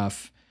scenes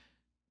stuff.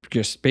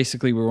 Just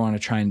basically we want to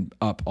try and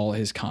up all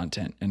his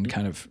content and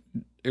kind of,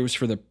 it was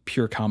for the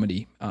Pure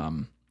Comedy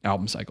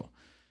album cycle.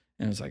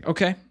 And I was like,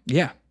 okay,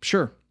 yeah,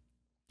 sure.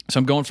 So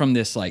I'm going from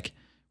this, like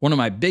one of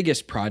my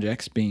biggest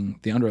projects being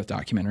the Under Oath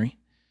documentary,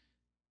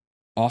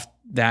 off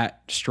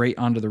that straight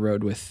onto the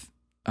road with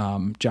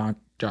Father John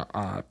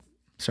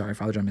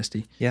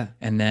Misty. Yeah.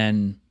 And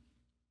then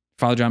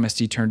Father John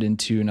Misty turned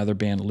into another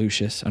band,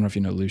 Lucius. I don't know if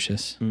you know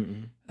Lucius.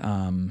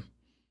 And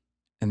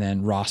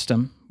then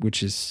Rostam,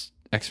 which is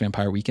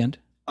Ex-Vampire Weekend.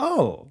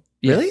 Oh,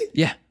 yeah. Really?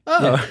 Yeah.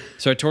 Oh. Yeah.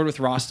 So I toured with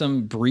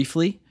Rostam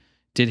briefly,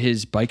 did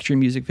his Bike Dream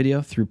music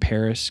video through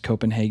Paris,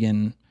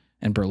 Copenhagen,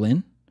 and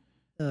Berlin.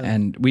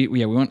 And we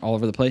went all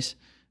over the place.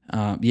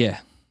 Yeah.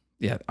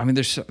 I mean,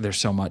 there's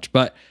so much,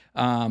 but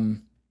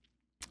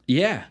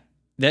yeah,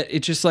 that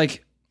it's just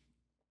like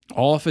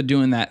all off of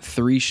doing that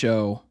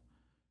 3-show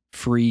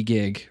free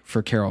gig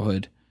for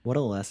Carrollhood. What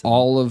a lesson.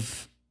 All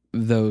of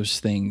those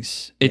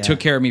things. It took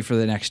care of me for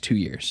the next 2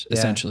 years,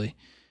 essentially.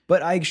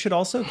 But I should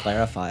also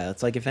clarify,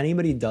 it's like if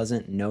anybody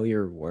doesn't know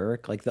your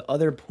work, like the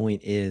other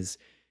point is,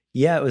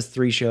 yeah, it was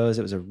 3 shows,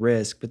 it was a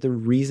risk, but the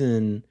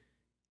reason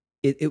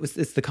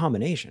it's the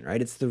combination,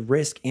 right? It's the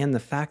risk and the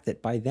fact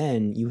that by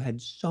then you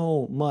had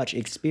so much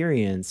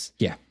experience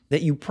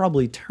that you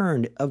probably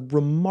turned a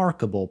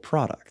remarkable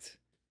product.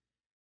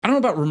 I don't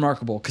know about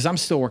remarkable because I'm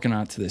still working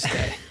on it to this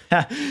day.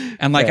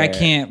 And like, I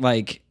can't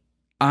like,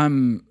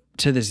 I'm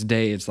to this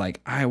day, it's like,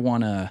 I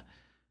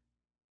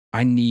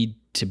need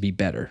to be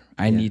better.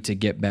 I need to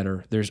get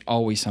better. There's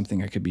always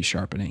something I could be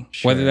sharpening,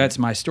 whether that's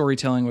my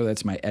storytelling, whether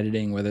that's my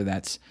editing, whether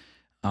that's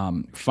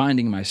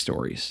finding my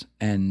stories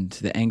and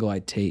the angle I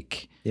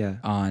take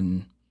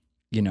on,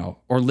 you know,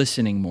 or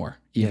listening more,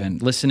 even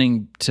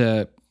listening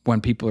to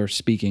when people are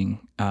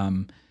speaking,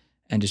 and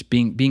just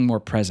being more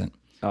present.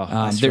 Oh,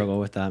 I struggle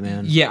with that,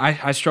 man. Yeah,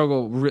 I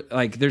struggle.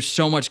 Like, there's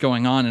so much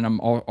going on, and I'm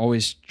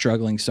always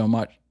juggling so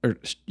much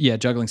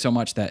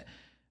that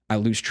I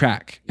lose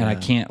track, and I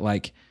can't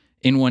like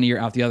in one ear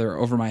out the other,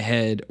 over my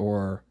head,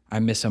 or I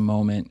miss a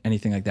moment,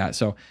 anything like that.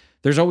 So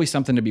there's always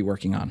something to be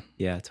working on.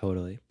 Yeah,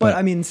 totally. But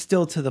I mean,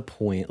 still to the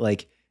point,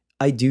 like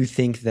I do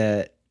think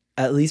that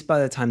at least by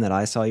the time that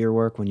I saw your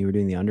work when you were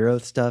doing the Under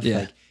Oath stuff,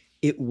 like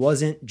it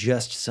wasn't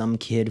just some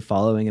kid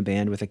following a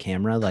band with a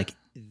camera. Like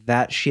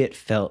that shit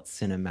felt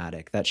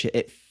cinematic. That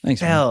shit,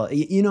 felt,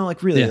 you know,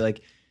 like really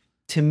like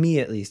to me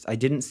at least, I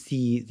didn't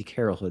see the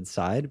Carrollhood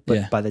side,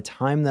 but by the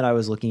time that I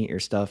was looking at your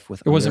stuff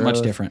with it wasn't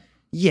much different.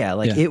 Yeah,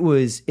 like it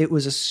was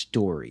a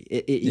story.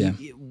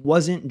 It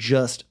wasn't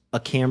just a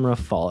camera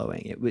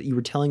following it. You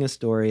were telling a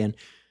story, and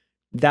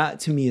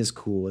that to me is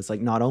cool. It's like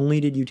not only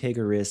did you take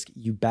a risk,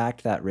 you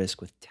backed that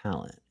risk with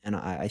talent, and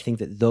I think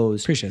that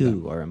those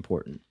two are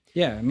important.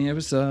 Yeah, I mean it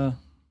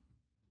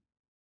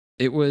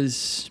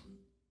was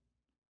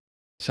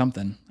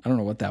something. I don't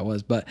know what that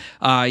was, but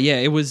yeah,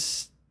 it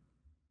was.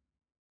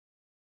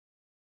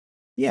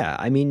 Yeah,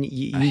 I mean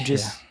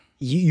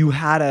you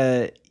had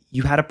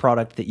a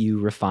product that you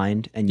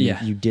refined, and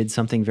you did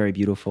something very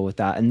beautiful with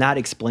that. And that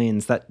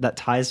explains that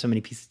ties so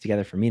many pieces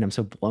together for me. And I'm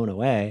so blown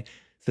away.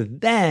 So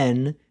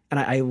then, and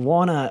I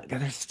wanna,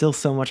 there's still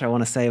so much I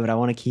want to say, but I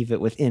want to keep it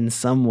within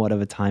somewhat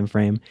of a time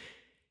frame.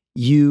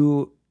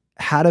 You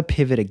had a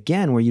pivot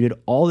again where you did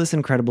all this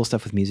incredible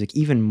stuff with music,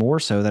 even more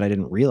so that I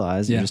didn't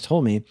realize. You just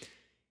told me.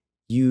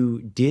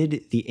 You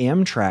did the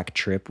Amtrak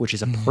trip, which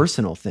is a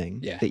personal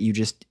thing that you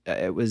just,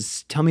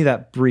 tell me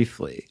that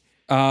briefly.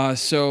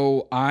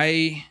 So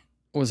I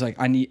was like,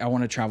 I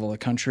want to travel the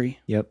country.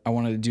 Yep. I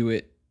wanted to do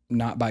it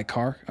not by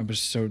car. I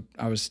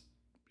was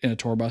in a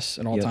tour bus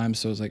at all times.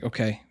 So I was like,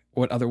 okay,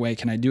 what other way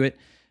can I do it?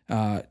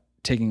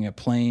 Taking a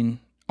plane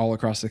all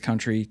across the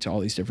country to all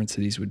these different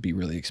cities would be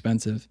really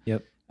expensive.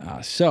 Yep.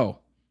 So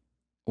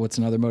what's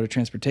another mode of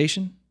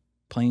transportation?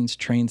 Planes,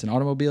 trains, and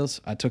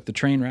automobiles. I took the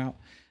train route,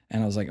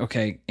 and I was like,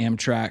 okay,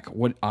 Amtrak,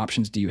 what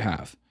options do you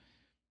have?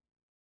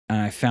 And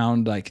I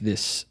found like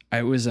this,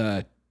 it was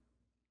a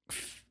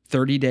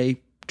 30-day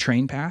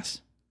train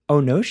pass. Oh,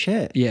 no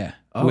shit. Yeah.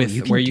 Oh,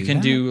 where you can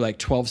do like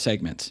 12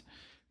 segments,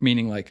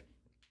 meaning like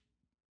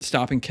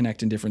stop and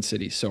connect in different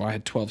cities. So I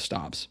had 12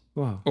 stops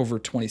over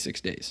 26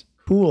 days.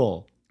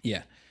 Cool.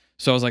 Yeah.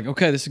 So I was like,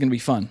 okay, this is going to be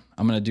fun.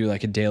 I'm going to do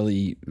like a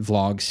daily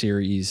vlog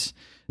series.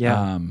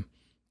 Yeah.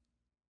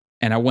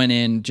 And I went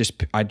in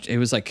it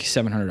was like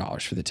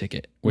 $700 for the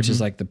ticket, which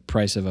is like the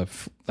price of a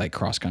like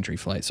cross country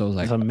flight. So it was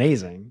like, That's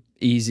amazing.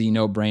 Easy,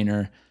 no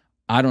brainer.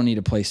 I don't need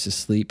a place to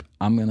sleep.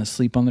 I'm going to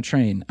sleep on the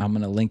train. I'm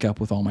going to link up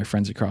with all my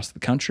friends across the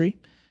country.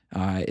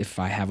 If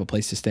I have a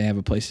place to stay, I have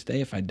a place to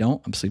stay. If I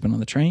don't, I'm sleeping on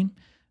the train.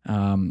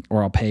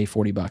 Or I'll pay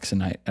 $40 a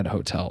night at a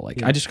hotel.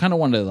 Like I just kind of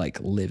wanted to like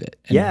live it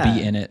and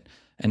be in it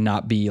and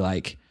not be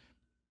like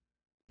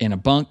in a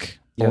bunk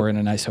or in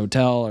a nice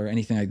hotel or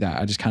anything like that.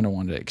 I just kind of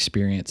wanted to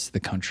experience the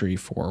country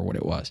for what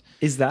it was.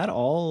 Is that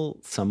all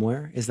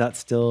somewhere? Is that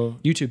still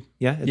YouTube?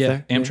 Yeah, it's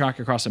there. Amtrak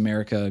Across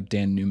America,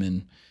 Dan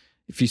Newman.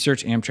 If you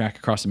search Amtrak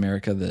Across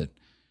America, the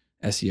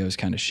SEO is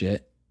kind of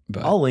shit.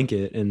 But I'll link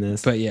it in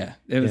this. But yeah,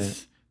 it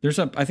was.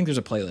 I think there's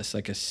a playlist.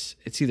 Like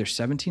it's either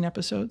 17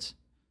 episodes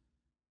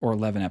or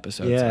 11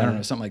 episodes. Yeah. I don't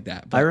know, something like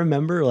that. But I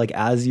remember like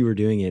as you were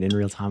doing it in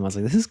real time, I was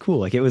like, this is cool.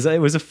 Like it was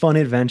a fun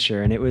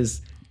adventure, and it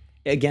was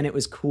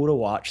cool to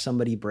watch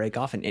somebody break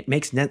off, and it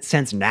makes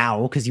sense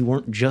now because you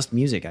weren't just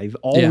music. I've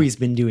always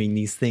been doing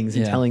these things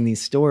and telling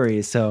these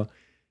stories. So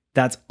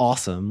that's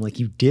awesome. Like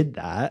you did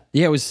that.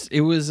 Yeah,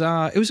 it was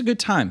a good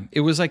time. It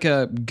was like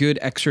a good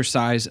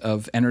exercise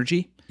of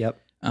energy. Yep.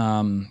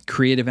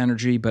 Creative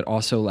energy, but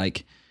also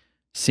like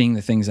seeing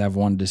the things I've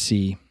wanted to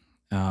see,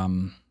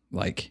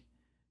 like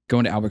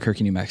going to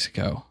Albuquerque, New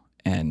Mexico,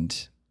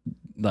 and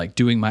like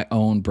doing my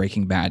own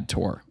Breaking Bad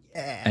tour.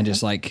 Yeah. And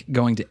just like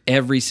going to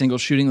every single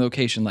shooting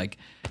location, like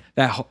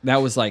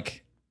that was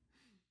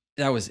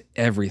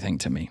everything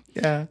to me.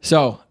 Yeah.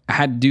 So I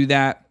had to do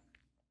that.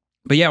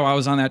 But yeah, while I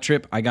was on that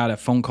trip, I got a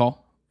phone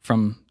call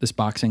from this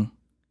boxing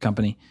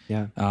company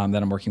that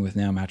I'm working with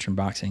now, Matchroom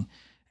Boxing.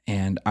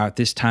 And at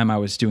this time I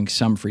was doing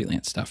some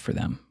freelance stuff for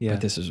them. Yeah.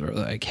 But this is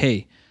like,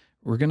 hey,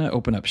 we're going to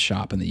open up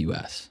shop in the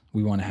US.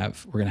 We're going to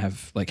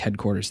have like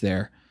headquarters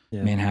there,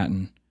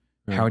 Manhattan.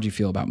 Right. How would you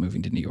feel about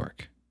moving to New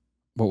York?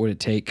 What would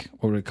it take?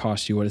 What would it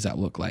cost you? What does that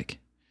look like?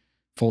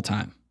 Full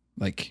time.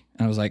 Like,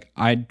 and I was like,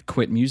 I'd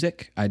quit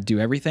music. I'd do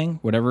everything,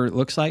 whatever it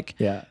looks like.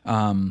 Yeah.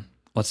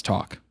 Let's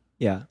talk.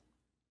 Yeah.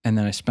 And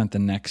then I spent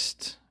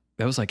that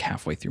was like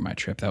halfway through my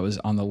trip. That was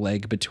on the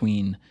leg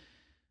between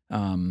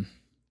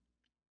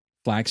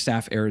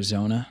Flagstaff,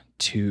 Arizona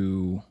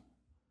to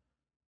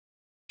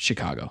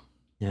Chicago.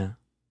 Yeah.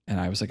 And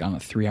I was like on a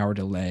 3-hour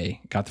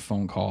delay, got the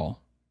phone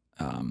call.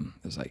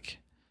 It was like,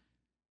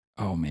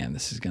 oh man,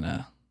 this is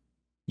kind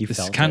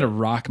of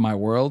rock my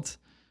world,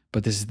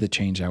 but this is the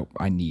change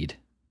I need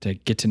to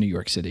get to New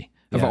York City.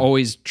 I've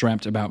always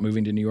dreamt about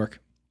moving to New York.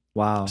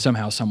 Wow.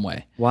 Somehow, some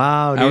way.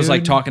 Wow. Dude. I was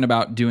like talking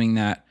about doing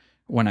that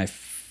when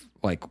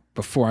like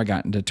before I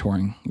got into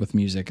touring with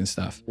music and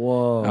stuff.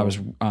 Whoa. I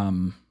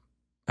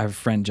have a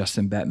friend,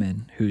 Justin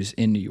Bettman, who's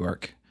in New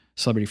York,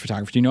 celebrity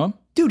photographer. Do you know him?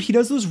 Dude, he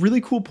does those really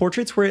cool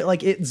portraits where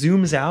it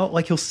zooms out.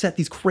 Like he'll set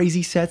these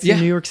crazy sets in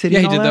New York City.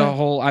 Yeah, he did the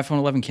whole iPhone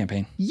 11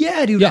 campaign.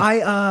 Yeah, dude.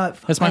 Yeah.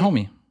 That's my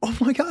homie. Oh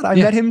my God. I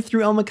met him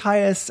through El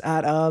Macias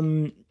at,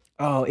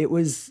 it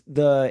was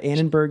the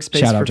Annenberg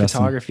Space for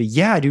Photography. Justin.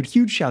 Yeah, dude.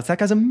 Huge shouts. That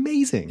guy's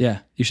amazing. Yeah.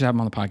 You should have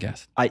him on the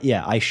podcast.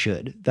 I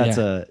should.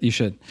 You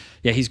should.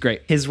 Yeah, he's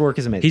great. His work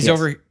is amazing. He's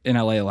over in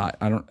LA a lot.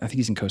 I think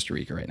he's in Costa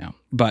Rica right now.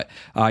 But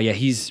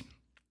he's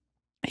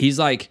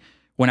like,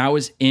 when I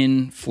was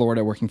in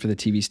Florida working for the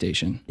TV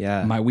station,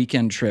 my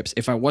weekend trips,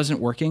 if I wasn't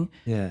working,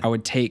 I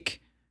would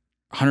take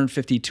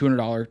 $150,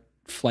 $200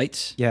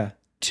 flights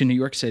to New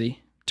York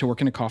City to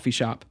work in a coffee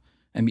shop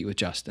and meet with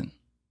Justin,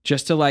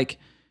 just to like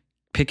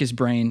pick his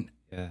brain.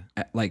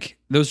 Like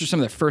those are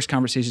some of the first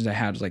conversations I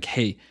had. Was like,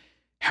 hey,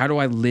 how do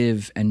I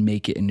live and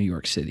make it in New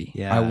York City?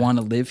 I want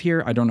to live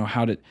here. I don't know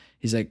how to.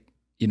 He's like,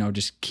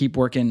 just keep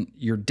working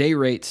your day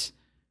rates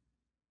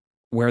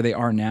where they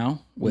are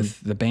now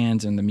with the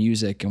bands and the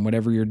music and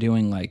whatever you're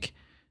doing. Like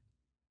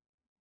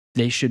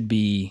they should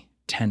be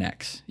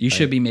 10x. You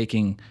should be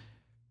making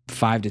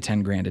 $5 to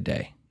 $10 grand a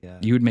day. Yeah.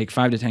 You would make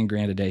 $5 to $10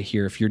 grand a day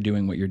here if you're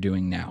doing what you're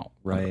doing now.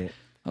 Right.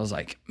 I was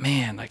like,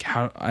 man, like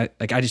how I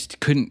just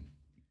couldn't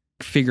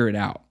figure it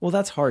out. Well,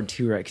 that's hard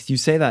too, right? Because you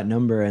say that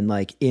number and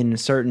like in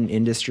certain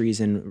industries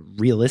and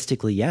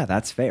realistically,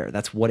 that's fair.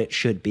 That's what it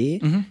should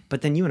be. Mm-hmm.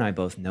 But then you and I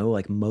both know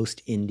like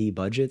most indie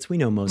budgets, we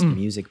know most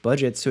music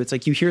budgets. So it's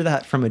like you hear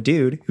that from a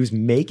dude who's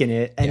making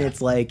it and it's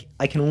like,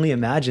 I can only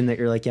imagine that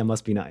you're like, yeah,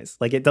 must be nice.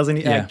 Like it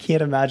doesn't, I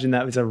can't imagine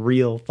that was a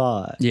real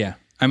thought. Yeah.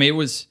 I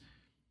mean,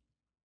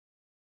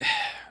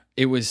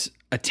 it was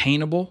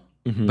attainable,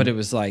 but it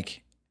was like,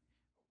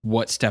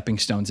 what stepping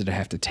stones did I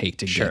have to take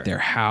to get there?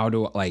 How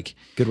do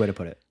good way to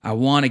put it. I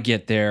want to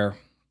get there,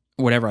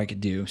 whatever I could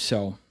do.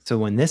 So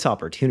when this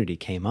opportunity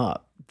came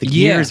up, the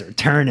gears are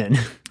turning.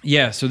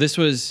 Yeah. So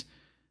those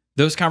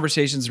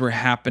conversations were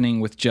happening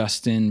with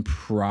Justin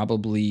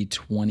probably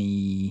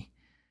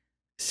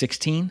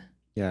 2016.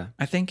 Yeah.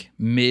 I think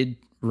mid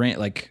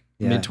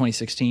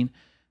 2016.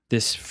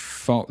 This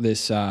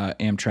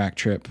Amtrak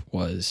trip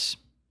was,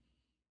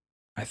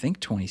 I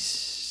think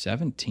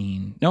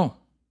 2017. No.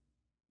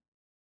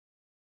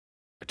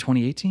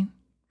 2018?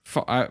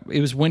 It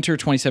was winter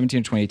 2017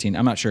 or 2018.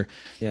 I'm not sure.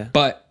 Yeah.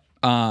 But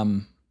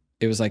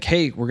it was like,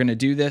 hey, we're going to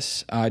do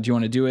this. Do you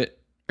want to do it?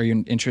 Are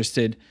you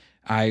interested?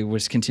 I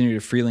was continuing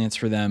to freelance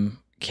for them,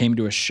 came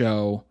to a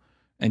show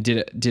and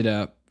did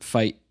a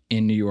fight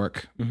in New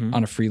York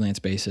on a freelance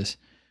basis,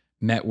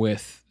 met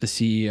with the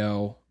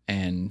CEO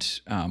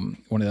and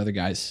one of the other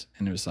guys.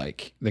 And it was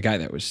like the guy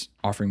that was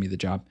offering me the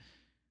job.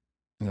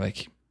 And they're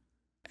like,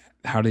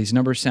 how do these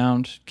numbers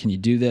sound? Can you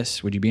do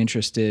this? Would you be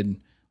interested?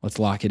 Let's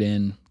lock it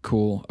in.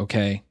 Cool.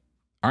 Okay.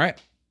 All right.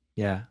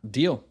 Yeah.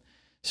 Deal.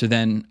 So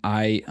then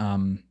I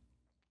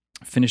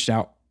finished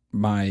out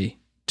my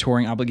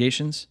touring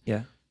obligations.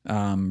 Yeah.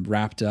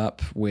 Wrapped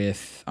up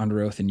with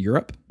Under Oath in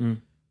Europe.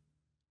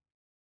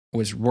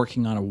 Was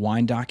working on a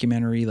wine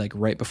documentary like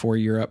right before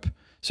Europe.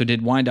 So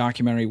did wine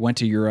documentary, went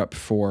to Europe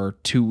for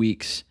 2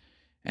 weeks,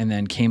 and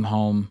then came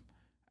home,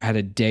 had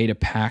a day to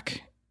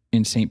pack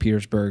in St.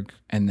 Petersburg,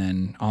 and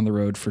then on the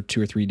road for 2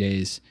 or 3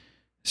 days,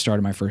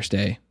 started my first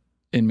day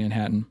in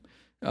Manhattan.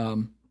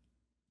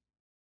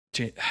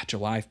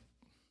 July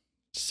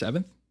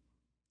 7th,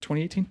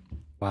 2018.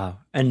 Wow.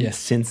 And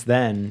since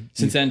then,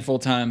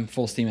 full-time,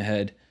 full steam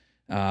ahead.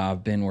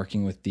 I've been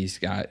working with these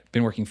guys,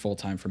 been working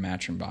full-time for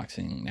Matchroom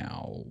Boxing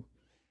now,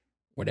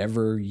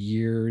 whatever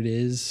year it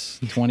is,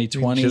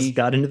 2020. Just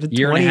got into the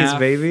 20s,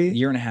 baby.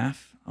 Year and a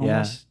half,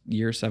 almost.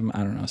 Year 7,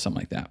 I don't know,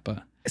 something like that.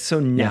 But so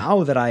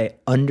now that I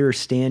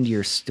understand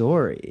your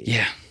story,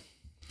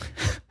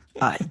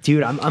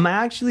 dude, I'm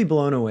actually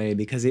blown away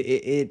because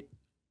it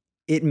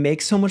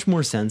makes so much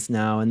more sense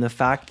now. And the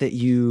fact that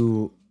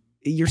you're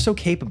so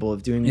capable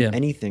of doing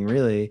anything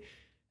really.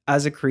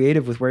 As a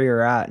creative with where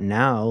you're at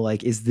now,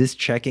 like, is this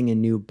checking a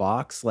new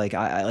box? Like,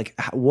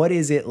 what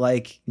is it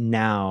like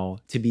now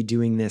to be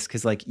doing this?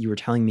 Cause like you were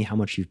telling me how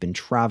much you've been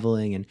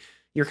traveling and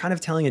you're kind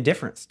of telling a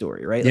different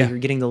story, right? Like you're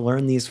getting to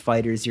learn these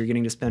fighters. You're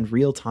getting to spend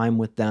real time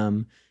with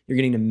them. You're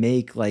getting to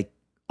make like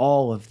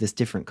all of this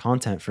different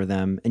content for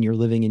them and you're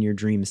living in your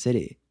dream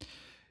city.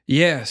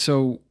 Yeah.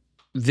 So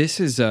this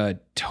is a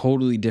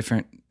totally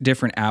different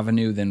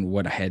avenue than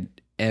what I had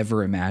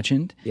ever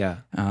imagined. Yeah.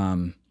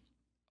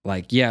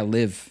 I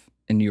live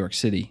in New York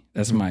City.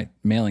 That's my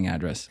mailing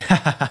address.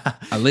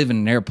 I live in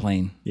an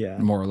airplane,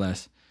 more or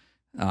less.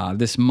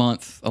 This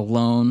month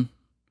alone,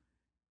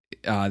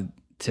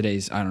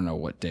 today's, I don't know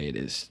what day it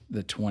is,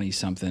 the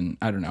 20-something,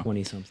 I don't know.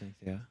 20-something,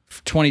 yeah.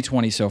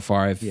 2020 so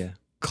far, I've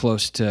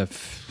close to,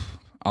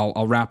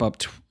 I'll wrap up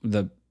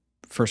the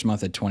first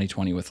month of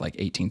 2020 with like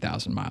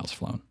 18,000 miles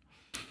flown.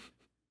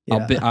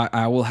 Yeah.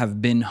 I will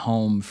have been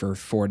home for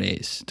 4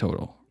 days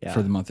total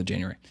for the month of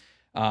January.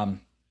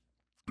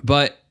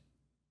 But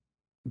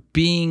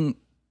being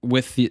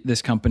with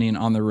this company and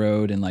on the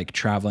road and like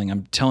traveling,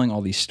 I'm telling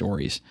all these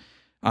stories.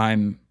 I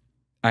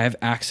have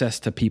access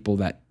to people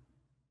that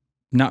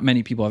not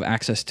many people have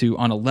access to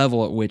on a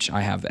level at which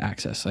I have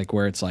access, like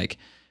where it's like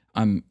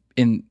I'm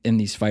in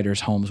these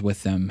fighters' homes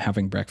with them,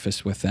 having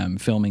breakfast with them,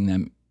 filming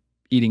them,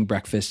 eating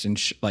breakfast, and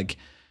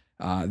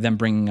them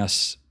bringing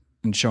us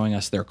and showing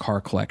us their car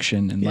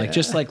collection and like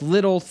just like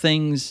little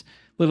things,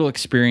 little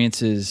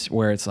experiences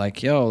where it's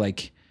like, yo,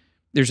 like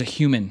there's a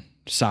human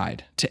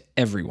side to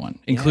everyone,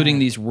 including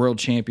these world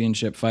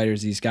championship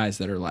fighters, these guys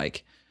that are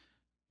like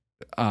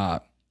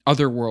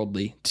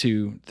otherworldly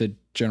to the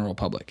general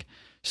public.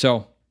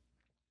 So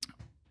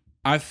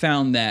I've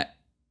found that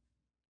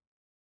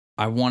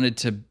I wanted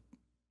to,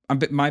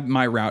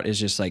 my route is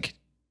just like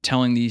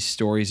telling these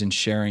stories and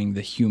sharing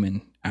the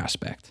human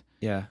aspect.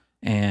 Yeah.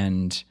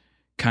 And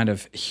kind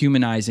of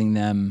humanizing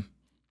them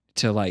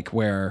to like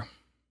where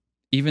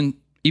even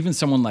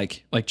someone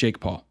like Jake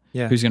Paul,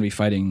 who's going to be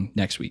fighting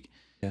next week.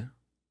 Yeah.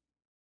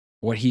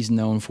 What he's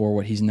known for,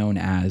 what he's known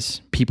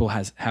as, people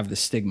have the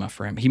stigma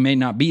for him. He may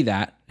not be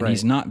that, and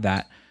he's not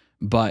that,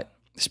 but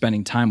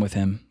spending time with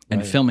him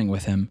and filming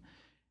with him,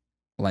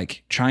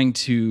 like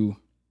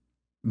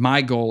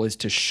my goal is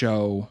to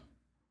show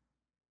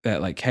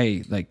that like,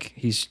 hey, like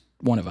he's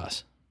one of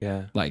us.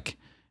 Yeah. Like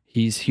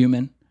he's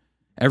human.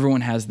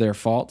 Everyone has their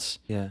faults.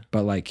 Yeah.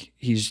 But like,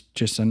 he's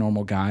just a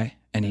normal guy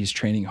and he's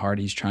training hard.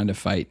 He's trying to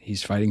fight.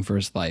 He's fighting for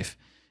his life.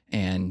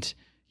 And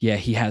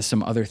he has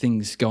some other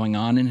things going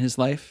on in his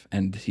life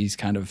and he's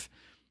kind of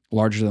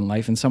larger than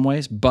life in some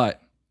ways,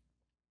 but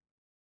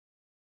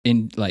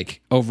in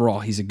like overall,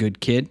 he's a good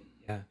kid.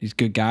 Yeah. He's a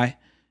good guy.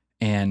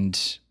 And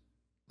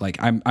like,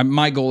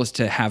 my goal is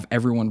to have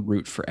everyone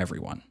root for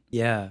everyone.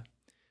 Yeah.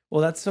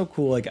 Well, that's so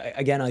cool. Like,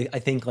 again, I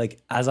think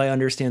like, as I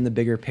understand the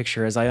bigger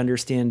picture, as I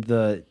understand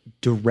the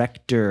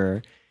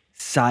director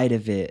side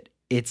of it,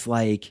 it's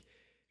like,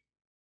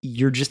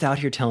 you're just out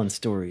here telling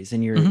stories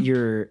and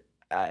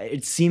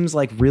it seems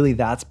like really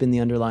that's been the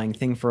underlying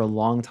thing for a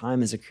long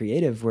time as a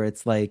creative, where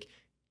it's like,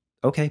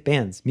 okay,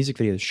 bands, music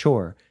videos,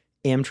 sure.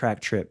 Amtrak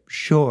trip,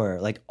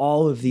 sure. Like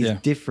all of these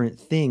different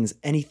things,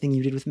 anything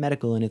you did with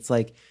medical. And it's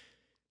like,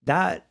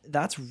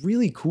 that's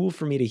really cool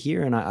for me to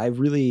hear. And I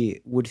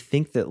really would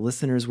think that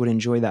listeners would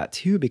enjoy that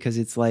too, because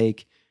it's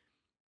like,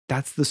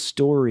 that's the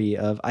story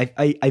of,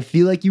 I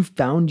feel like you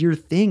found your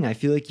thing. I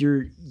feel like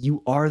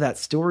you are that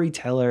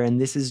storyteller,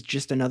 and this is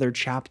just another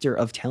chapter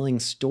of telling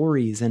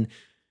stories. And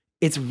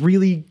it's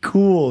really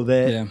cool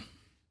that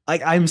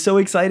like, I'm so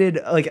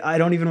excited. Like, I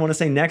don't even want to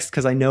say next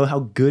because I know how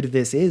good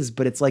this is,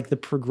 but it's like the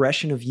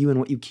progression of you and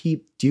what you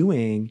keep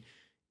doing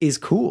is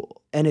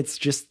cool. And it's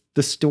just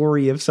the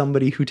story of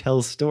somebody who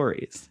tells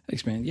stories.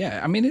 Thanks, man. Yeah.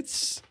 I mean,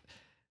 it's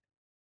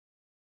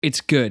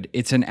good.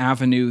 It's an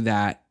avenue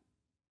that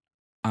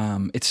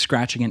it's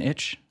scratching an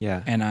itch.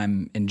 Yeah. And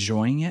I'm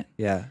enjoying it.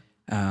 Yeah.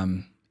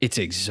 It's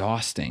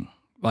exhausting.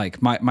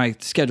 Like my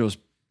schedule is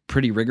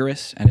pretty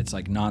rigorous and it's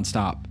like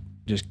nonstop,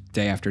 just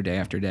day after day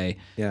after day,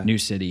 new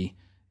city,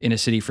 in a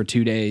city for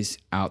 2 days,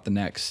 out the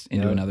next,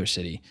 into another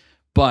city.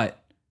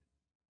 But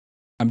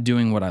I'm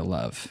doing what I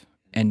love.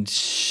 And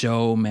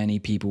so many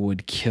people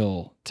would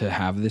kill to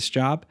have this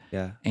job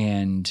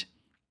and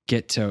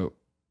get to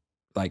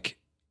like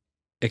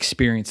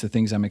experience the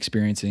things I'm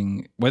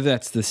experiencing, whether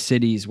that's the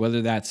cities,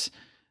 whether that's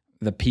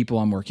the people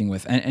I'm working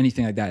with,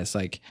 anything like that. It's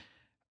like,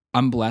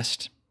 I'm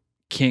blessed,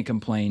 can't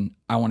complain.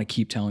 I want to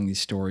keep telling these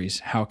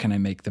stories. How can I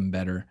make them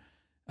better?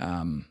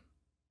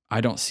 I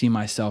don't see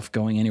myself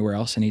going anywhere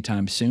else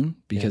anytime soon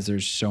because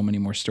there's so many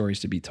more stories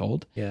to be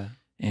told. Yeah.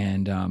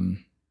 And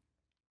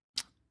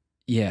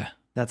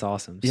that's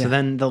awesome. Yeah. So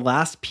then the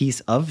last piece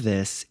of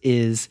this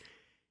is,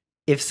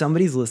 if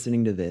somebody's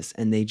listening to this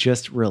and they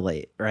just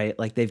relate, right?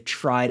 Like they've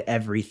tried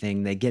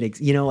everything, they get,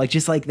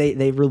 just like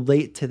they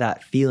relate to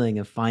that feeling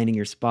of finding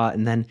your spot.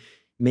 And then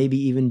maybe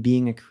even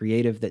being a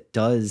creative that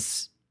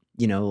does,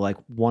 like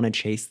want to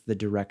chase the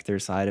director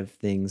side of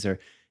things or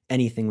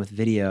anything with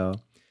video.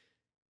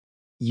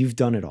 You've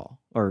done it all,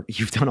 or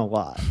you've done a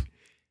lot.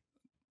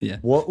 Yeah.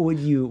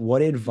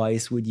 What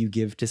advice would you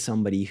give to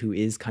somebody who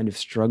is kind of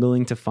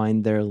struggling to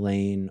find their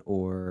lane,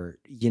 or,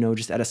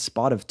 just at a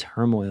spot of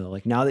turmoil?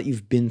 Like, now that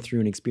you've been through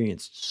and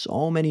experienced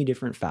so many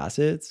different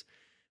facets,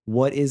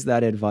 what is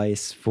that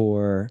advice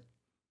for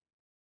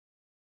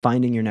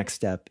finding your next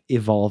step,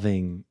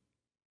 evolving,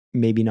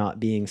 maybe not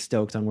being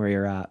stoked on where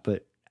you're at,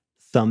 but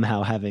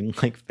somehow having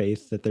like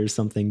faith that there's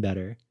something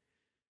better?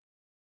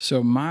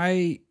 So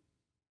my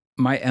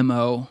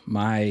MO,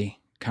 my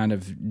kind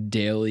of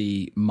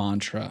daily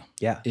mantra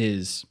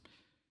is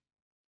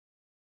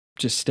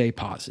just stay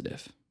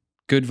positive.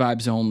 Good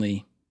vibes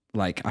only.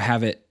 Like, I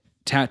have it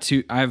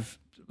tattooed. I've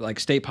like,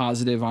 stay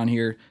positive on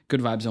here,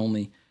 good vibes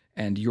only,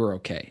 and you're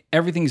okay.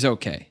 Everything's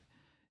okay.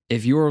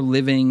 If you're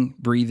living,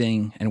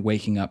 breathing, and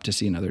waking up to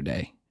see another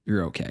day,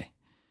 you're okay.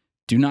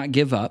 Do not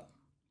give up.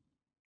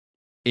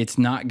 It's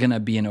not going to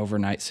be an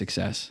overnight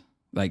success.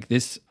 Like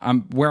this,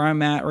 where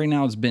I'm at right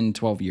now, it's been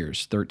 12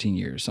 years, 13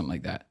 years, something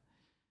like that.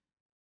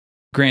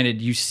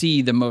 Granted, you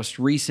see the most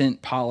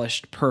recent,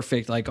 polished,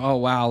 perfect, like, oh,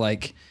 wow,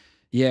 like,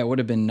 yeah, it would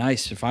have been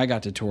nice if I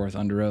got to tour with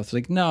Under Oath.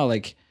 Like, no,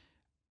 like,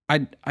 I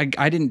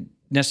didn't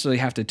necessarily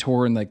have to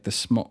tour in like the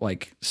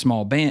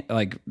small band,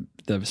 like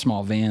the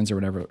small vans or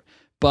whatever,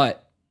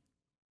 but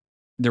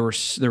there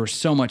was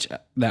so much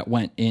that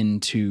went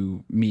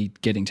into me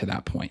getting to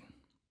that point.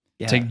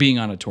 It's like being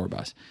on a tour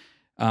bus.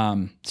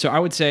 So I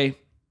would say,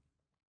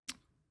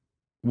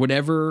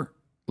 whatever,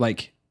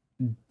 like,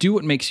 do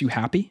what makes you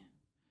happy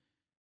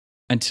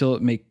until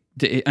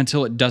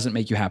it doesn't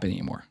make you happy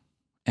anymore,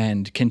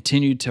 and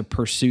continue to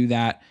pursue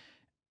that.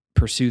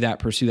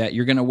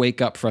 You're going to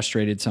wake up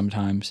frustrated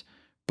sometimes,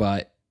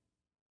 but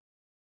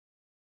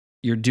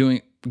you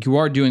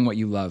are doing what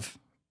you love.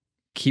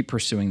 Keep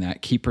pursuing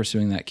that.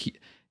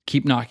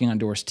 Keep knocking on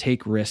doors,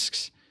 take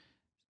risks,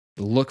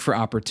 look for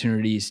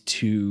opportunities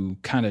to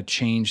kind of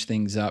change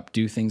things up,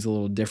 do things a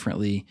little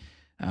differently.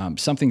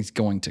 Something's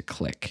going to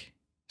click.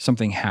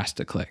 Something has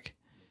to click.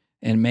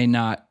 And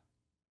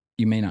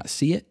you may not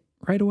see it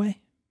right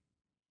away,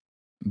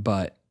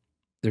 but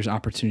there's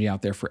opportunity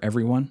out there for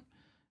everyone.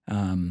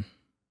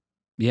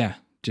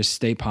 Just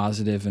stay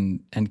positive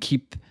and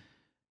keep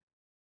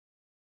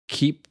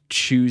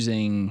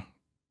choosing,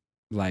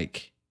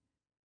 like,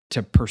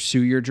 to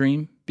pursue your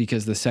dream,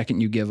 because the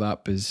second you give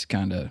up is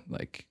kind of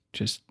like,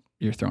 just,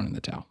 you're thrown in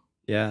the towel.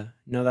 Yeah,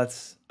 no,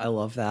 I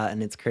love that.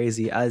 And it's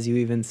crazy. As you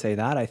even say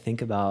that, I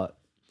think about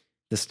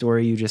the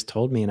story you just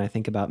told me, and I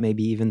think about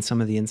maybe even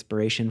some of the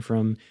inspiration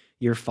from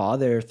your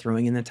father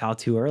throwing in the towel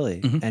too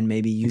early, and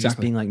maybe you just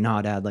being like,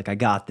 nah, Dad, like, I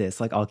got this,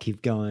 like, I'll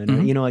keep going.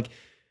 Or, like,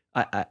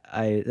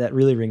 I that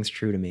really rings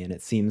true to me. And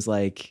it seems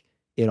like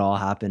it all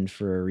happened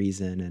for a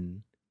reason.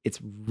 And it's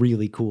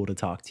really cool to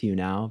talk to you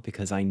now,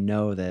 because I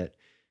know that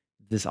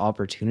this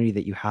opportunity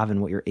that you have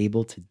and what you're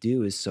able to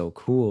do is so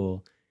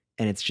cool.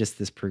 And it's just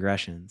this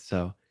progression.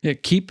 So yeah,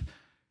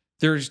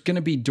 there's going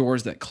to be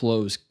doors that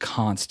close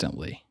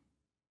constantly.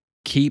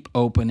 Keep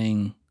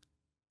opening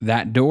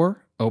that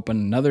door, open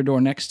another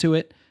door next to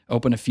it,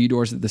 open a few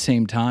doors at the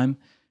same time,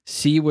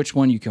 see which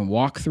one you can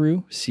walk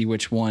through, see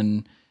which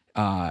one,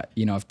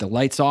 if the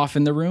light's off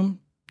in the room,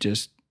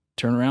 just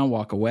turn around,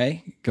 walk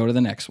away, go to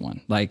the next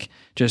one. Like,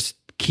 just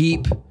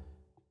keep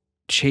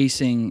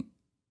chasing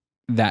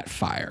that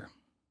fire.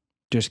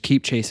 Just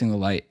keep chasing the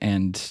light,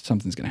 and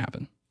something's going to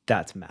happen.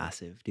 That's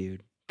massive,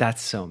 dude.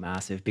 That's so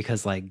massive,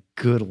 because, like,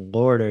 good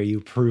Lord, are you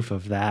proof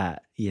of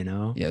that,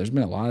 Yeah, there's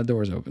been a lot of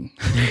doors open.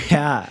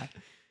 Yeah.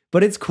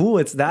 But it's cool.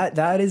 It's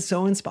that is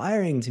so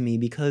inspiring to me,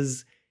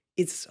 because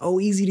it's so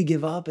easy to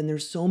give up. And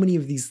there's so many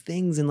of these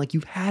things. And like,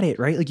 you've had it,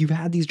 right? Like you've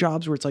had these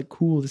jobs where it's like,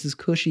 cool, this is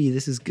cushy,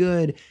 this is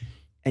good.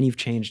 And you've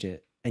changed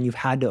it. And you've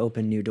had to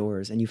open new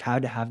doors, and you've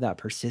had to have that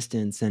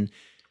persistence. And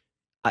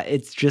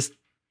it's just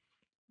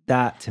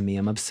that, to me,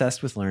 I'm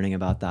obsessed with learning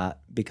about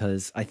that,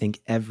 because I think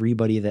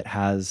everybody that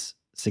has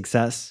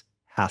success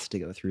has to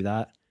go through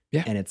that.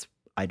 Yeah. And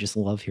I just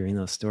love hearing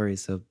those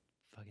stories. So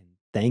fucking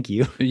thank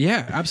you.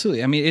 Yeah,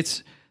 absolutely. I mean,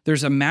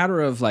 there's a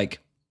matter of like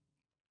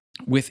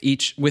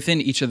within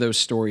each of those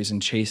stories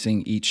and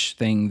chasing each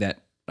thing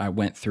that I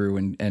went through,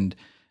 and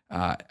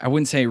I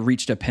wouldn't say I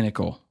reached a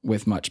pinnacle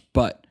with much,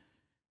 but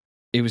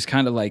it was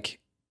kind of like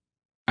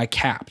I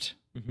capped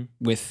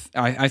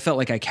I felt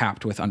like I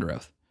capped with Under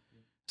Oath.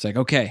 It's like,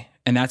 okay.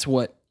 And that's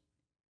what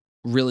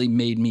really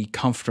made me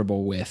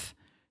comfortable with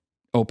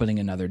opening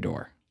another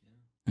door.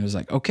 I was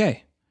like,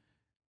 okay,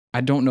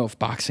 I don't know if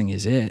boxing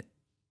is it,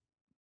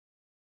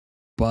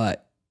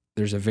 but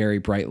there's a very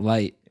bright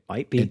light. It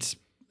might be.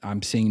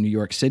 I'm seeing New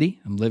York City.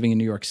 I'm living in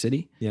New York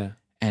City. Yeah.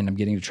 And I'm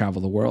getting to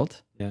travel the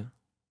world. Yeah.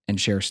 And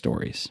share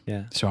stories.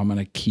 Yeah. So I'm going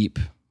to keep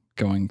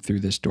going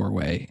through this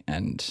doorway,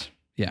 and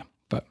yeah,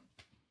 but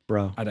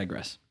bro, I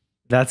digress.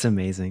 That's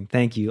amazing.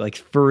 Thank you. Like,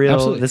 for real,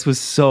 Absolutely. This was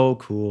so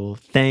cool.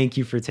 Thank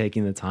you for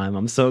taking the time.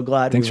 I'm so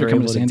glad Thanks we were for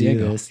coming able to San do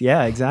Diego. this.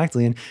 Yeah,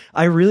 exactly. And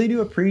I really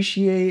do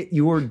appreciate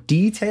your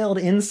detailed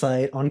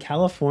insight on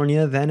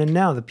California then and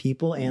now, the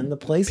people and the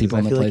places. People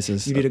and I the feel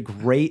places. like you did a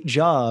great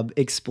job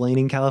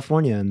explaining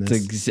California in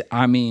this.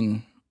 I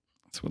mean,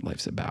 that's what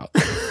life's about.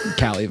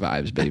 Cali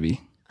vibes,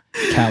 baby.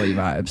 Cali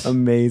vibes.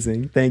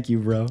 Amazing. Thank you,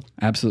 bro.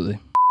 Absolutely.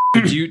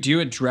 Do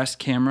you address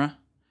camera,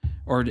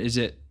 or is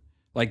it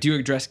like, do you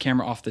address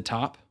camera off the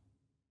top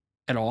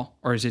at all,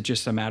 or is it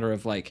just a matter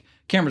of like,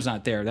 camera's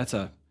not there, that's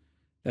a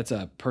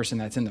person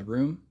that's in the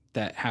room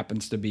that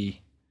happens to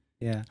be.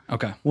 Yeah.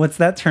 Okay. What's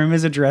that term,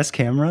 is address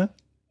camera?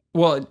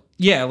 Well,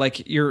 yeah,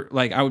 like you're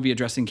like, I would be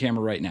addressing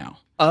camera right now.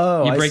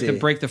 Oh, you I see.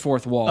 break the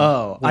fourth wall.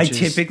 Oh, I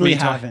typically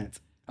haven't.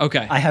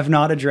 Okay. I have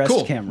not addressed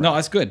cool. camera. No,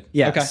 that's good.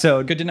 Yeah. Okay.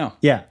 So good to know.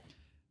 Yeah.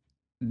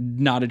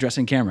 Not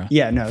addressing camera.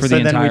 Yeah. No. For so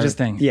the then entire we just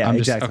thing. Yeah. I'm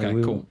exactly.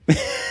 Okay. Cool.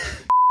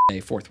 A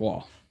fourth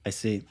wall. I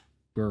see.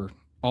 We're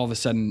all of a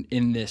sudden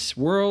in this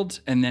world,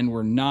 and then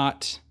we're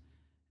not,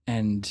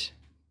 and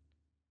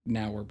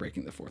now we're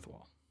breaking the fourth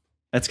wall.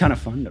 That's kind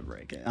of fun to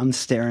break it. I'm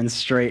staring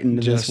straight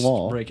into Just this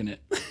wall. breaking it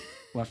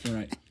left and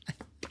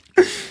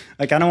right.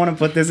 Like, I don't want to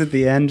put this at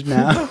the end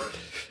now.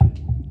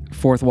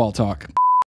 Fourth wall talk.